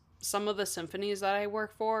 because some of the symphonies that I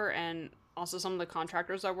work for and also some of the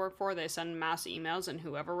contractors I work for, they send mass emails and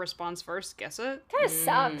whoever responds first gets it. Kind of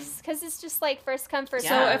sucks because it's just like first come, first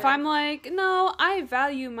serve. So if I'm like, no, I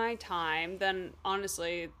value my time, then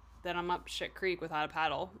honestly, then I'm up shit creek without a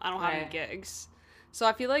paddle. I don't have any gigs. So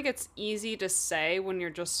I feel like it's easy to say when you're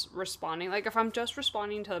just responding. Like if I'm just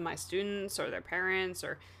responding to my students or their parents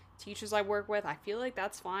or teachers I work with, I feel like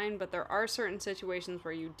that's fine. But there are certain situations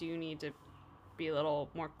where you do need to be a little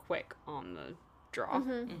more quick on the draw.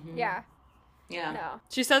 Mm-hmm. Mm-hmm. Yeah. Yeah. No.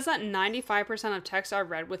 She says that 95% of texts are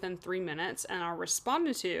read within 3 minutes and are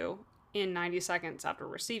responded to in 90 seconds after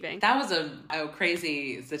receiving. That was a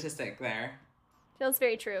crazy statistic there. Feels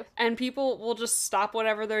very true. And people will just stop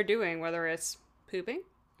whatever they're doing, whether it's pooping,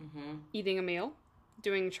 eating a meal,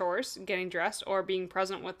 doing chores, getting dressed, or being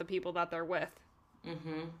present with the people that they're with.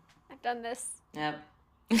 Mm-hmm. I've done this. Yep.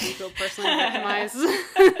 You feel personally victimized?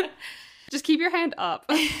 Just keep your hand up.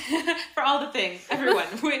 For all the things. Everyone.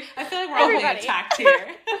 I feel like we're all being attacked here.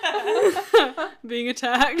 Being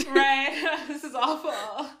attacked. Right. This is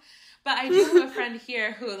awful. But I do have a friend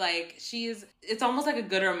here who, like, it's almost like a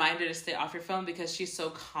good reminder to stay off your phone because she's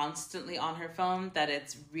so constantly on her phone that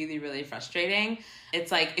it's really, really frustrating.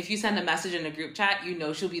 It's like, if you send a message in a group chat, you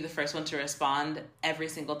know she'll be the first one to respond every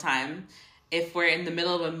single time. If we're in the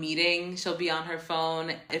middle of a meeting, she'll be on her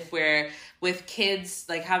phone. If we're with kids,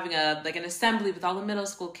 like having an assembly with all the middle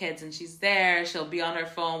school kids and she's there, she'll be on her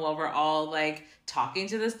phone while we're all like talking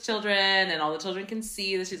to the children and all the children can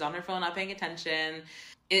see that she's on her phone, not paying attention.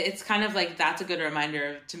 It's kind of like, that's a good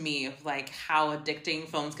reminder to me of like how addicting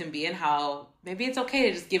phones can be and how maybe it's okay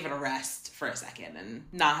to just give it a rest for a second and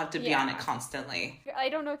not have to be on it constantly. I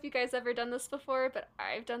don't know if you guys ever done this before, but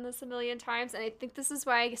I've done this a million times. And I think this is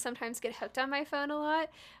why I sometimes get hooked on my phone a lot.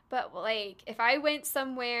 But like, if I went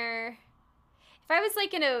somewhere, if I was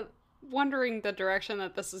like in a wondering the direction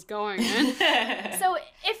that this is going in. So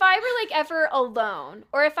if I were like ever alone,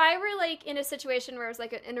 or if I were like in a situation where I was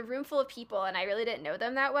like in a room full of people and I really didn't know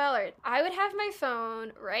them that well, or I would have my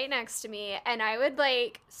phone right next to me and I would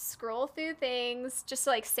like scroll through things just to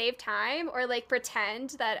like save time or like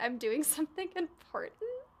pretend that I'm doing something important.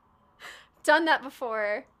 done that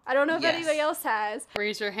before. I don't know if anybody else has.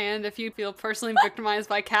 Raise your hand if you feel personally victimized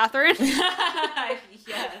by Catherine. Yes.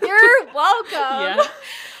 You're welcome. Yeah.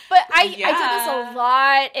 But I did this a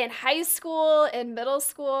lot in high school, in middle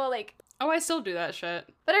school, like. Oh, I still do that shit.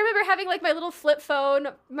 But I remember having, like, my little flip phone,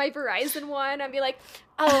 my Verizon one. I'd be like,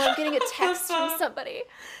 oh, I'm getting a text from somebody.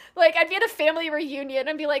 Like, I'd be at a family reunion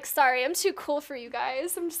and be like, sorry, I'm too cool for you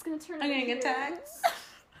guys. I'm just going to turn it on. I'm getting a text.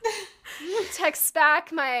 Text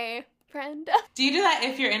back my friend. Do you do that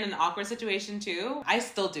if you're in an awkward situation, too? I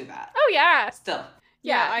still do that. Oh, yeah. Still.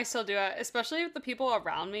 Yeah, I still do it. Especially if the people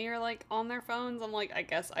around me are, like, on their phones. I'm like, I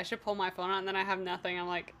guess I should pull my phone out, and then I have nothing. I'm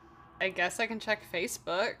like, I guess I can check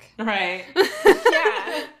Facebook. Right.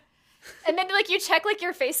 Yeah. And then, like, you check, like,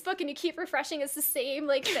 your Facebook and you keep refreshing. It's the same,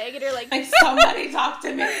 like, thing. And you're like, somebody talk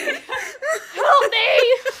to me. Help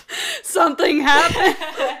me. Something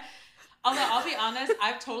happened. Although, I'll be honest,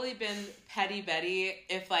 I've totally been petty Betty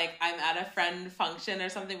if, like, I'm at a friend function or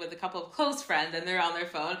something with a couple of close friends and they're on their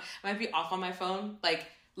phone. I might be off on my phone, like,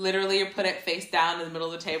 literally put it face down in the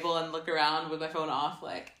middle of the table and look around with my phone off.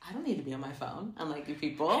 Like, I don't need to be on my phone, unlike you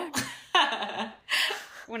people.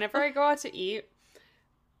 Whenever I go out to eat,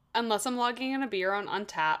 unless I'm logging in a beer on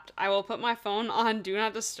Untapped, I will put my phone on Do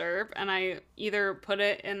Not Disturb, and I either put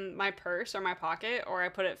it in my purse or my pocket, or I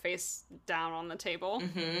put it face down on the table.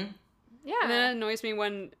 Mm-hmm. Yeah. And then it annoys me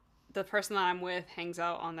when the person that I'm with hangs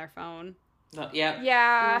out on their phone. Yep.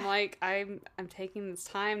 Yeah. And I'm like, I'm taking this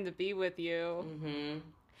time to be with you. Mm-hmm.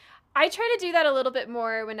 I try to do that a little bit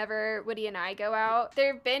more whenever Woody and I go out.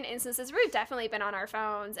 There have been instances where we've definitely been on our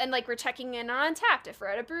phones and, like, we're checking in on Untapped if we're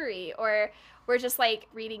at a brewery, or we're just, like,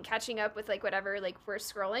 catching up with, like, whatever, like, we're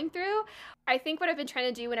scrolling through. I think what I've been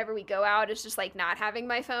trying to do whenever we go out is just, like, not having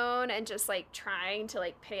my phone and just, like, trying to,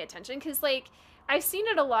 like, pay attention. Because, like, I've seen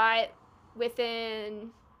it a lot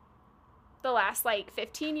within the last, like,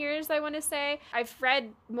 15 years, I want to say. I've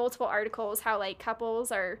read multiple articles how, like,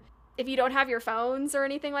 couples are, if you don't have your phones or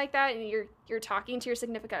anything like that and you're talking to your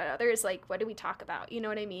significant other, it's like, what do we talk about? You know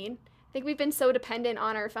what I mean? I think we've been so dependent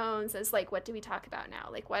on our phones as, like, what do we talk about now?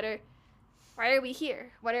 Like, why are we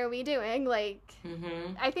here? What are we doing? Like,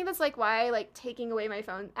 I think that's, like, why, like, taking away my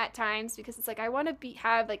phone at times, because it's like, I want to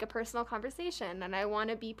have, like, a personal conversation, and I want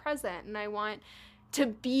to be present, and I want to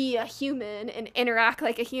be a human and interact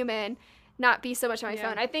like a human, not be so much on my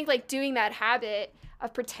phone. I think, like, doing that habit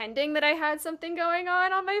of pretending that I had something going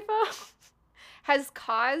on my phone has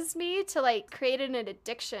caused me to, like, create an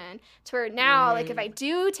addiction to where now, like, if I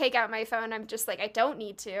do take out my phone, I'm just like, I don't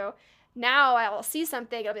need to. Now I'll see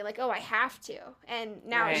something, I'll be like, oh, I have to. And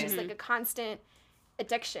now it's just, like, a constant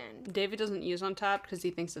addiction. David doesn't use Untapped because he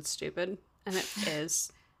thinks it's stupid, and it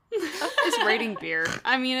is. It's rating beer.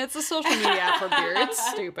 I mean, it's a social media app for beer.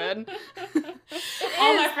 It's stupid.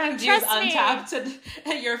 All my friends use Untapped,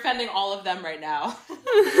 and you're offending all of them right now.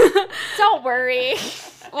 Don't worry.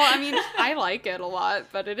 Well, I mean, I like it a lot,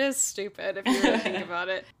 but it is stupid if you really think about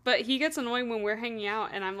it. But he gets annoying when we're hanging out,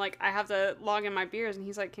 and I'm like, I have to log in my beers, and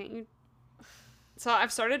he's like, can't you? So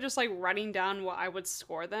I've started just, like, writing down what I would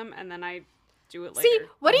score them, and then I do it later. See,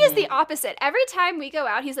 Woody is the opposite. Every time we go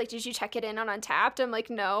out, he's like, did you check it in on Untapped? I'm like,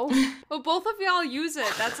 no. Well, both of y'all use it.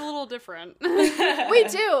 That's a little different. We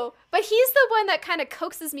do. But he's the one that kind of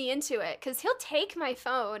coaxes me into it, because he'll take my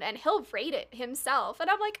phone and he'll rate it himself. And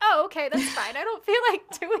I'm like, oh, okay, that's fine. I don't feel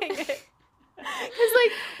like doing it. Because,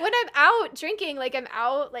 like, when I'm out drinking, like, I'm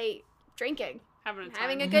out, like, drinking.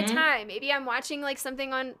 Having a good time. Maybe I'm watching, like,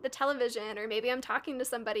 something on the television, or maybe I'm talking to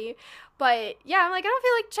somebody. But yeah, I'm like, I don't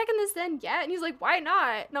feel like checking this in yet. And he's like, why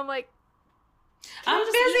not? And I'm like, I'm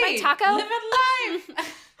just busy. eat my taco? Living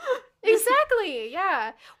life. Exactly.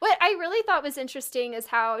 Yeah. What I really thought was interesting is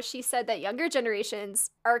how she said that younger generations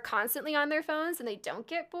are constantly on their phones and they don't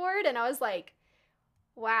get bored. And I was like,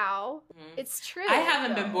 wow, it's true. I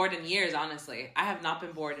haven't been bored in years, honestly. I have not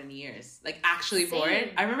been bored in years. Like, actually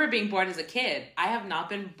bored. I remember being bored as a kid. I have not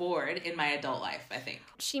been bored in my adult life, I think.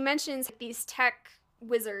 She mentions these tech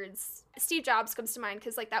wizards. Steve Jobs comes to mind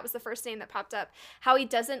because, like, that was the first name that popped up. How he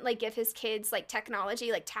doesn't, like, give his kids, like,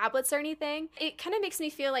 technology, like, tablets or anything. It kind of makes me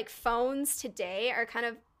feel like phones today are kind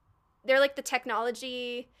of, they're like the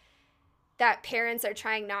technology that parents are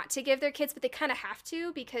trying not to give their kids, but they kind of have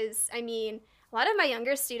to, because, I mean, a lot of my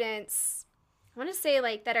younger students, I want to say,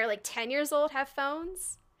 like, that are, like, 10 years old have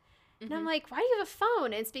phones. And I'm like, why do you have a phone?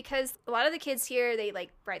 And it's because a lot of the kids here, they,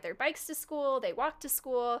 like, ride their bikes to school. They walk to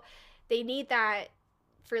school. They need that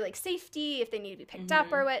for, like, safety, if they need to be picked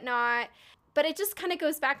up or whatnot. But it just kind of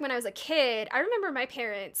goes back when I was a kid. I remember my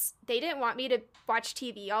parents, they didn't want me to watch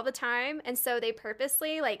TV all the time. And so they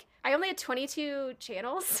purposely, like, I only had 22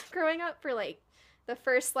 channels growing up for, like, the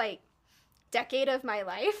first, like, decade of my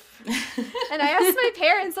life. And I asked my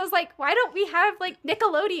parents, I was like, why don't we have like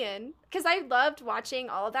Nickelodeon? Because I loved watching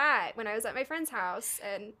all that when I was at my friend's house,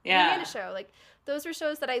 and the Amanda Show. Like, those were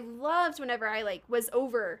shows that I loved whenever I like was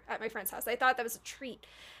over at my friend's house. I thought that was a treat.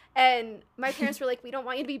 And my parents were like, we don't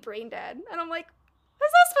want you to be brain dead. And I'm like,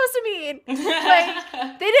 what's that supposed to mean?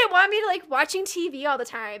 Like, they didn't want me to like watching TV all the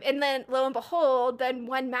time. And then lo and behold, then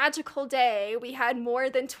one magical day we had more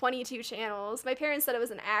than 22 channels. My parents said it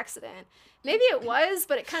was an accident. Maybe it was,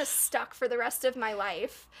 but it kind of stuck for the rest of my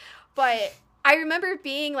life. But I remember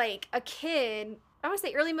being like a kid, I want to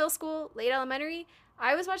say early middle school, late elementary,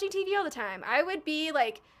 I was watching TV all the time. I would be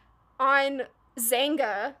like on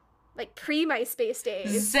Zanga, like pre-MySpace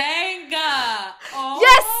days. Zanga! Oh,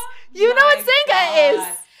 yes! You know what Zanga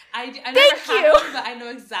is! I never Thank had you. one, but I know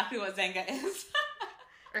exactly what Zanga is.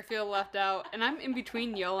 I feel left out, and I'm in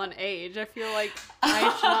between y'all and age. I feel like I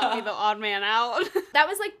should not be the odd man out. That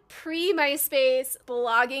was like pre-MySpace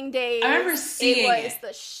blogging days. I remember seeing it. It was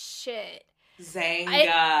the shit.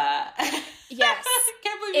 Zanga. Yes.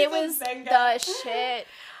 Can't believe It you said was Zanga. the shit.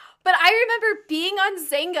 But I remember being on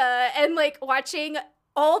Zanga and like watching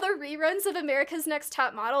all the reruns of America's Next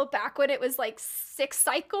Top Model back when it was like 6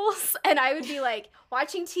 cycles, and I would be like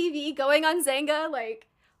watching TV, going on Zanga like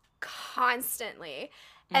constantly.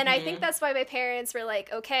 And I think that's why my parents were like,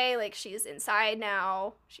 okay, like she's inside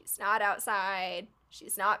now. She's not outside.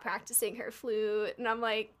 She's not practicing her flute. And I'm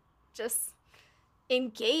like, just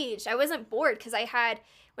engaged. I wasn't bored because I had,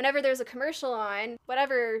 whenever there was a commercial on,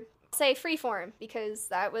 whatever, say Freeform, because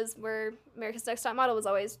that was where America's Next Top Model was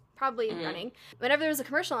always probably running. Whenever there was a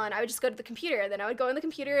commercial on, I would just go to the computer. Then I would go on the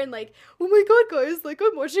computer and like, oh my god, guys, like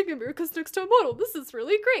I'm watching America's Next Top Model. This is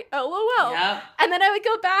really great. LOL. Yep. And then I would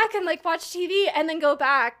go back and like watch TV and then go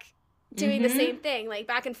back doing the same thing, like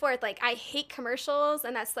back and forth. Like I hate commercials,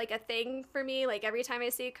 and that's like a thing for me. Like every time I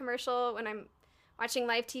see a commercial when I'm watching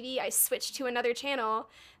live TV, I switch to another channel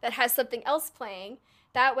that has something else playing.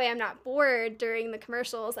 That way I'm not bored during the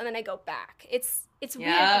commercials, and then I go back. It's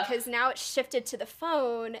weird because now it's shifted to the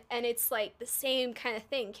phone, and it's like the same kind of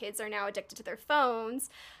thing. Kids are now addicted to their phones.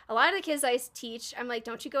 A lot of the kids I teach, I'm like,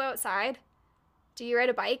 don't you go outside? Do you ride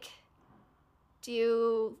a bike? Do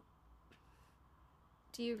you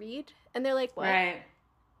read? And they're like, what? Right.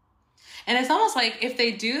 And it's almost like if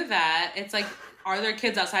they do that, it's like, are there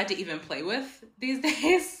kids outside to even play with these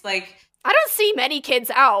days? Like, I don't see many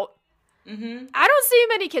kids out. I don't see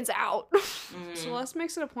many kids out. Celeste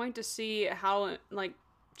makes it a point to see how, like,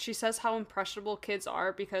 she says how impressionable kids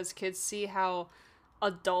are because kids see how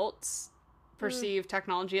adults perceive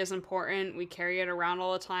technology as important. We carry it around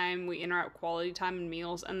all the time. We interrupt quality time and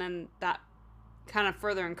meals, and then that kind of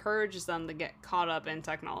further encourages them to get caught up in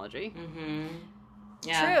technology.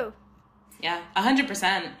 Yeah. True. Yeah,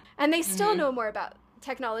 100%. And they still know more about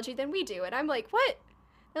technology than we do. And I'm like, what?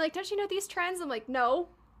 They're like, don't you know these trends? I'm like, no.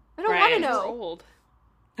 I don't want to know. We're old.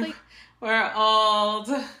 Like, we're old.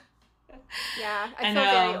 Yeah, I feel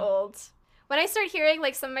very old. When I start hearing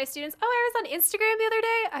like some of my students, oh, I was on Instagram the other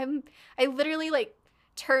day, I literally like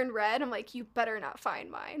turn red. I'm like, you better not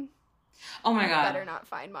find mine. Oh my God. You better not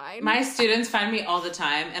find mine. My students find me all the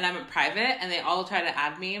time, and I'm a private, and they all try to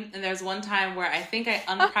add me. And there's one time where I think I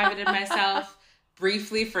unprivated myself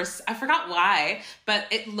briefly I forgot why, but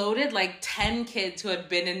it loaded like 10 kids who had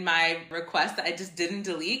been in my request that I just didn't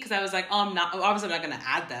delete because I was like, oh, obviously I'm not going to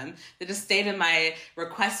add them. They just stayed in my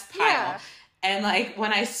request pile. Yeah. And like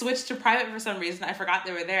when I switched to private for some reason, I forgot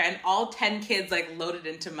they were there, and all 10 kids like loaded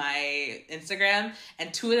into my Instagram,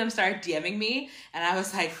 and 2 of them started DMing me, and I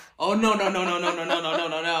was like, oh no. It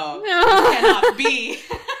cannot be.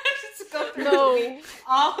 Just go through delete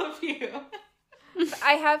all of you.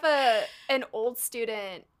 I have an old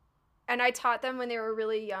student, and I taught them when they were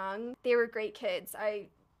really young. They were great kids. I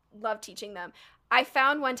love teaching them. I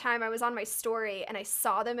found one time I was on my story, and I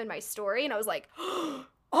saw them in my story, and I was like,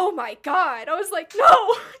 oh my God. I was like,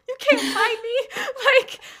 no, you can't find me.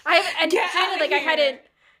 Like, I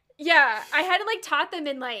hadn't like taught them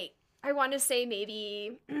in like, I want to say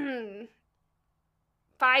maybe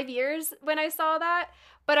 5 years when I saw that.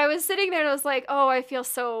 But I was sitting there and I was like, oh, I feel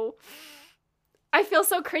so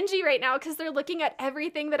cringy right now because they're looking at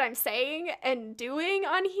everything that I'm saying and doing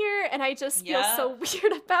on here, and I just feel so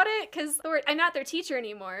weird about it because I'm not their teacher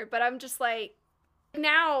anymore, but I'm just like,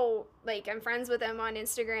 now, like, I'm friends with them on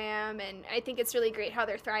Instagram, and I think it's really great how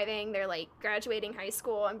they're thriving. They're, like, graduating high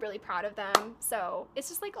school. I'm really proud of them. So it's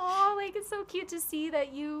just like, oh, like, it's so cute to see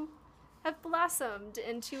that you have blossomed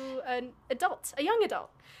into a young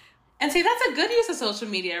adult. And see, that's a good use of social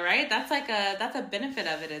media, right? That's a benefit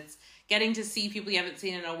of it. It's getting to see people you haven't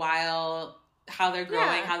seen in a while, how they're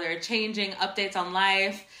growing, how they're changing, updates on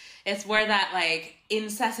life. It's where that like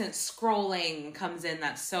incessant scrolling comes in.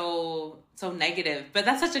 That's so negative. But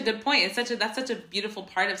that's such a good point. That's such a beautiful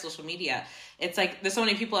part of social media. It's like there's so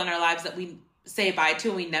many people in our lives that we say bye to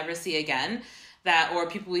and we never see again. Or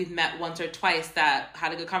people we've met once or twice that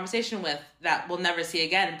had a good conversation with that we'll never see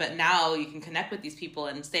again. But now you can connect with these people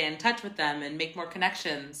and stay in touch with them and make more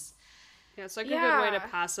connections. Yeah, it's like a good way to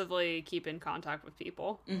passively keep in contact with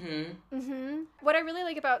people. What I really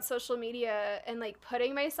like about social media and like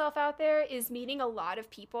putting myself out there is meeting a lot of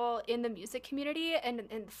people in the music community and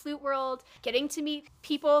in the flute world, getting to meet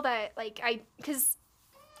people that like because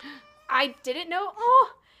I didn't know.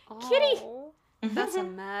 Oh, kitty. That's a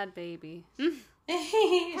mad baby.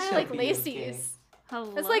 Kind of like Lacey's.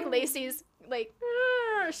 Hello. It's like Lacey's, like,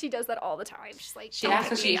 she does that all the time. She's like, she acts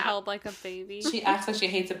like she held like a baby. She acts like she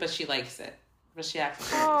hates it, but she likes it. But she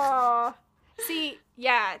acts like oh, see,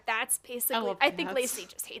 yeah, that's basically. I think Lacey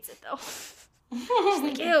just hates it though. She's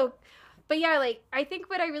like, ew. But yeah, like, I think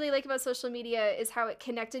what I really like about social media is how it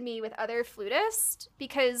connected me with other flutists,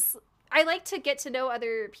 because I like to get to know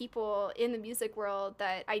other people in the music world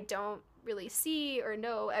that I don't really see or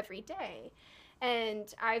know every day.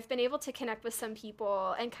 And I've been able to connect with some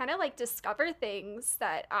people and kind of like discover things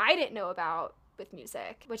that I didn't know about with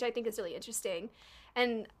music, which I think is really interesting.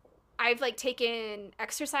 And I've like taken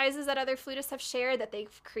exercises that other flutists have shared that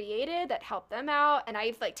they've created that help them out. And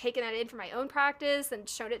I've like taken that in for my own practice and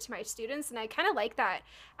shown it to my students. And I kind of like that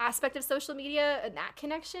aspect of social media and that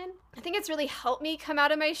connection. I think it's really helped me come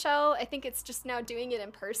out of my shell. I think it's just now doing it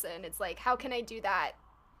in person. It's like, how can I do that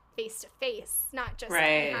face to face, not just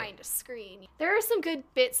behind a screen? There are some good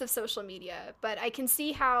bits of social media, but I can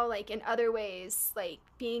see how like in other ways, like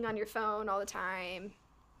being on your phone all the time,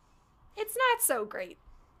 it's not so great.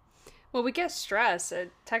 Well, we get stressed.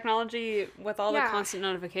 Technology with all the constant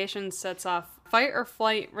notifications sets off fight or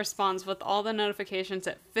flight response with all the notifications.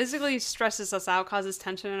 It physically stresses us out, causes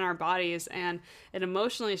tension in our bodies, and it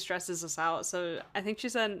emotionally stresses us out. So I think she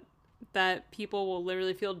said that people will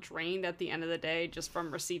literally feel drained at the end of the day just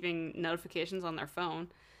from receiving notifications on their phone.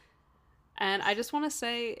 And I just want to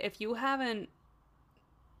say, if you haven't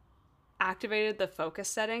activated the focus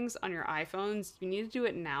settings on your iPhones, you need to do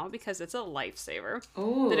it now because it's a lifesaver.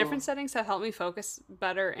 Ooh. The different settings have helped me focus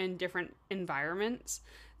better in different environments.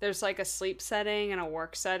 There's like a sleep setting and a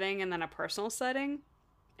work setting and then a personal setting.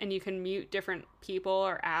 And you can mute different people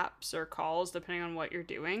or apps or calls depending on what you're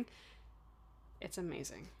doing. It's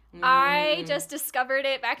amazing. I just discovered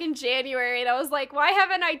it back in January, and I was like, why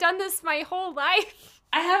haven't I done this my whole life?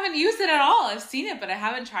 I haven't used it at all. I've seen it, but I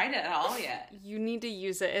haven't tried it at all yet. You need to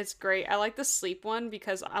use it. It's great. I like the sleep one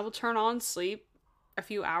because I will turn on sleep a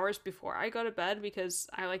few hours before I go to bed because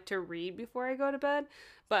I like to read before I go to bed.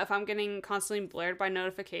 But if I'm getting constantly blared by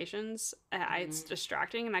notifications, it's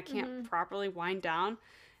distracting and I can't properly wind down.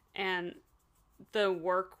 And the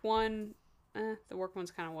work one... the work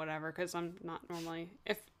one's kind of whatever because I'm not normally...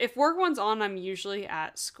 If work one's on, I'm usually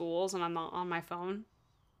at schools and I'm not on my phone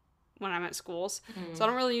when I'm at schools. So I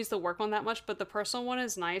don't really use the work one that much, but the personal one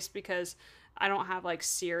is nice because I don't have like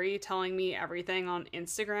Siri telling me everything on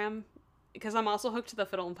Instagram because I'm also hooked to the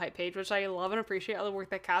Fiddle and Pipe page, which I love and appreciate all the work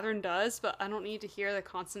that Catherine does, but I don't need to hear the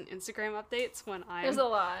constant Instagram updates when I'm... There's a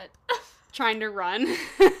lot. trying to run.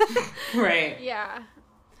 Right. Yeah.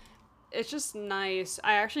 It's just nice.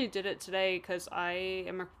 I actually did it today because I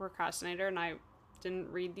am a procrastinator and I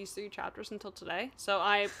didn't read these 3 chapters until today. So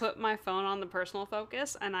I put my phone on the personal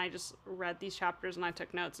focus and I just read these chapters and I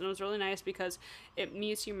took notes. And it was really nice because it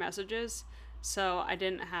mutes your messages. So I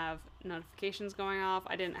didn't have notifications going off.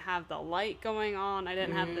 I didn't have the light going on. I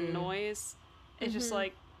didn't have the noise. It just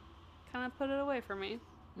like kind of put it away for me.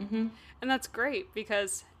 And that's great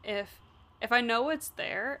because if I know it's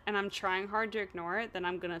there and I'm trying hard to ignore it, then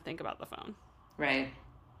I'm going to think about the phone. Right.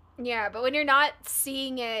 Yeah, but when you're not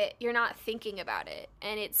seeing it, you're not thinking about it.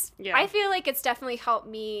 And I feel like it's definitely helped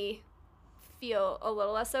me feel a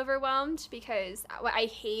little less overwhelmed because I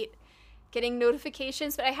hate getting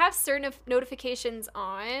notifications, but I have certain notifications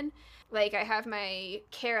on. Like I have my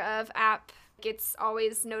Care Of app. It's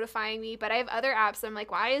always notifying me, but I have other apps. I'm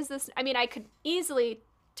like, why is this? I mean, I could easily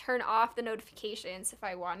turn off the notifications if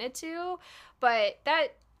I wanted to, but that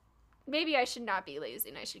maybe I should not be lazy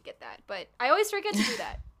and I should get that, but I always forget to do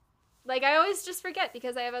that. Like I always just forget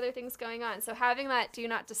because I have other things going on. So having that do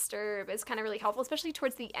not disturb is kind of really helpful, especially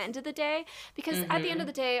towards the end of the day, because at the end of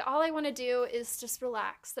the day, all I want to do is just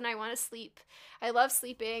relax and I want to sleep. I love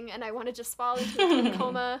sleeping and I want to just fall into a deep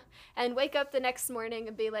coma and wake up the next morning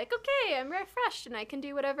and be like, okay, I'm refreshed and I can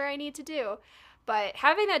do whatever I need to do. But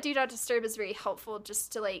having that do not disturb is very helpful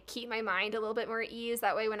just to like keep my mind a little bit more at ease.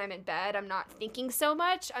 That way when I'm in bed, I'm not thinking so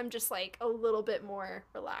much. I'm just like a little bit more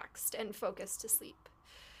relaxed and focused to sleep.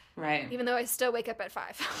 Right. Even though I still wake up at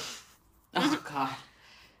 5. Oh, God.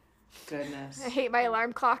 Goodness. I hate my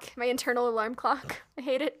alarm clock, my internal alarm clock. I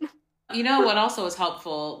hate it. You know what also is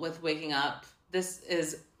helpful with waking up? This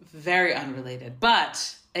is very unrelated,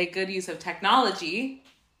 but a good use of technology,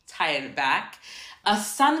 tying it back. A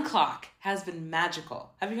sun clock has been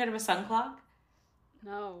magical. Have you heard of a sun clock?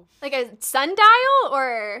 No. Like a sundial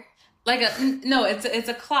or? Like no, it's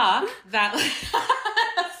a clock that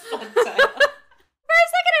sundial. For a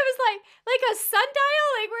second, I was like a sundial?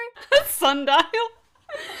 Like we're... Sundial?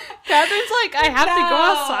 Catherine's like, I have to go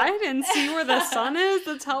outside and see where the sun is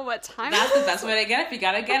to tell what time That's it is. the best way to get up. You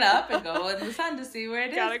gotta get up and go in the sun to see where it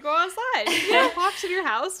is. Gotta go outside. You have clocks in your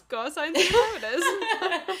house. Go outside and see where it is.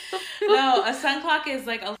 No, a sun clock is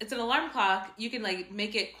like, it's an alarm clock. You can like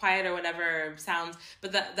make it quiet or whatever sounds,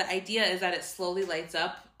 but the idea is that it slowly lights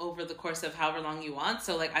up over the course of however long you want.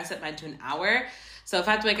 So like I set mine to an hour. So if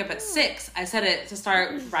I have to wake up at 6, I set it to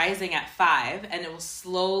start rising at 5, and it will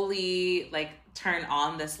slowly like turn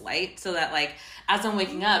on this light so that like as I'm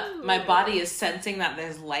waking up, my body is sensing that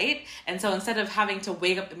there's light. And so instead of having to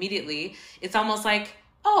wake up immediately, it's almost like,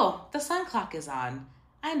 oh, the sun clock is on.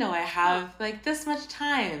 I know I have like this much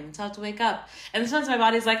time until I have to wake up. And sometimes my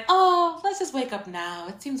body's like, oh, let's just wake up now.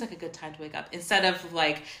 It seems like a good time to wake up, instead of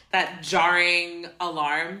like that jarring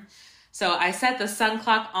alarm. So I set the sun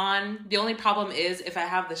clock on. The only problem is if I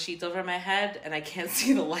have the sheets over my head and I can't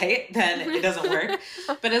see the light, then it doesn't work.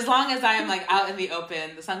 But as long as I am like out in the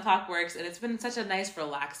open, the sun clock works. And it's been such a nice,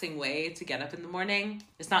 relaxing way to get up in the morning.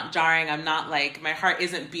 It's not jarring. I'm not like, my heart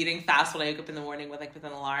isn't beating fast when I wake up in the morning with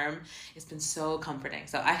an alarm. It's been so comforting.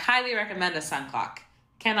 So I highly recommend a sun clock.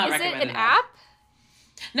 Cannot recommend it. Is it an app?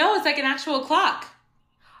 No, it's like an actual clock.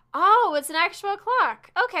 Oh, it's an actual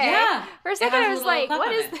clock. Okay. Yeah. For a second I was like,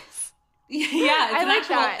 what is this? Yeah, it's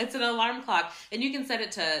that. It's an alarm clock, and you can set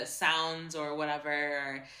it to sounds or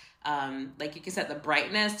whatever. Like you can set the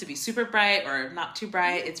brightness to be super bright or not too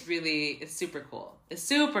bright. It's super cool. It's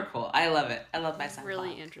super cool. I love it. I love my sun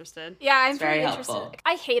Really clock. interested. Yeah, I'm It's very very helpful. interested.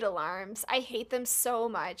 I hate alarms. I hate them so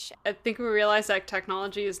much. I think we realized that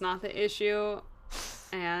technology is not the issue.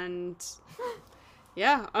 And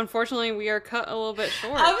yeah, unfortunately, we are cut a little bit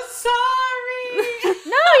short. I'm sorry.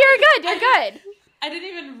 No, you're good. You're good. I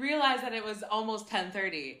didn't even realize that it was almost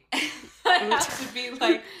 10:30. I have to be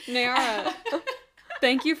like, Naarah,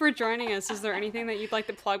 thank you for joining us. Is there anything that you'd like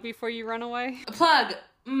to plug before you run away? plug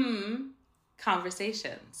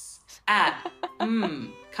conversations at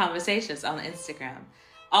conversations on Instagram.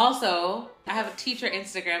 Also, I have a teacher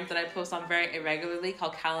Instagram that I post on very irregularly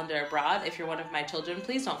called Callender Abroad. If you're one of my children,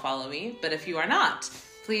 please don't follow me. But if you are not,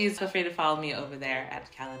 please feel free to follow me over there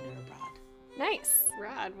at Callender Abroad. Nice.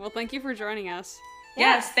 Rad. Well, thank you for joining us.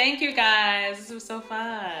 Yeah. Yes, thank you guys. This was so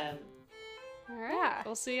fun. All right. Yeah.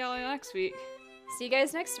 We'll see y'all next week. See you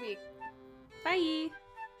guys next week. Bye.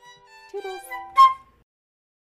 Toodles.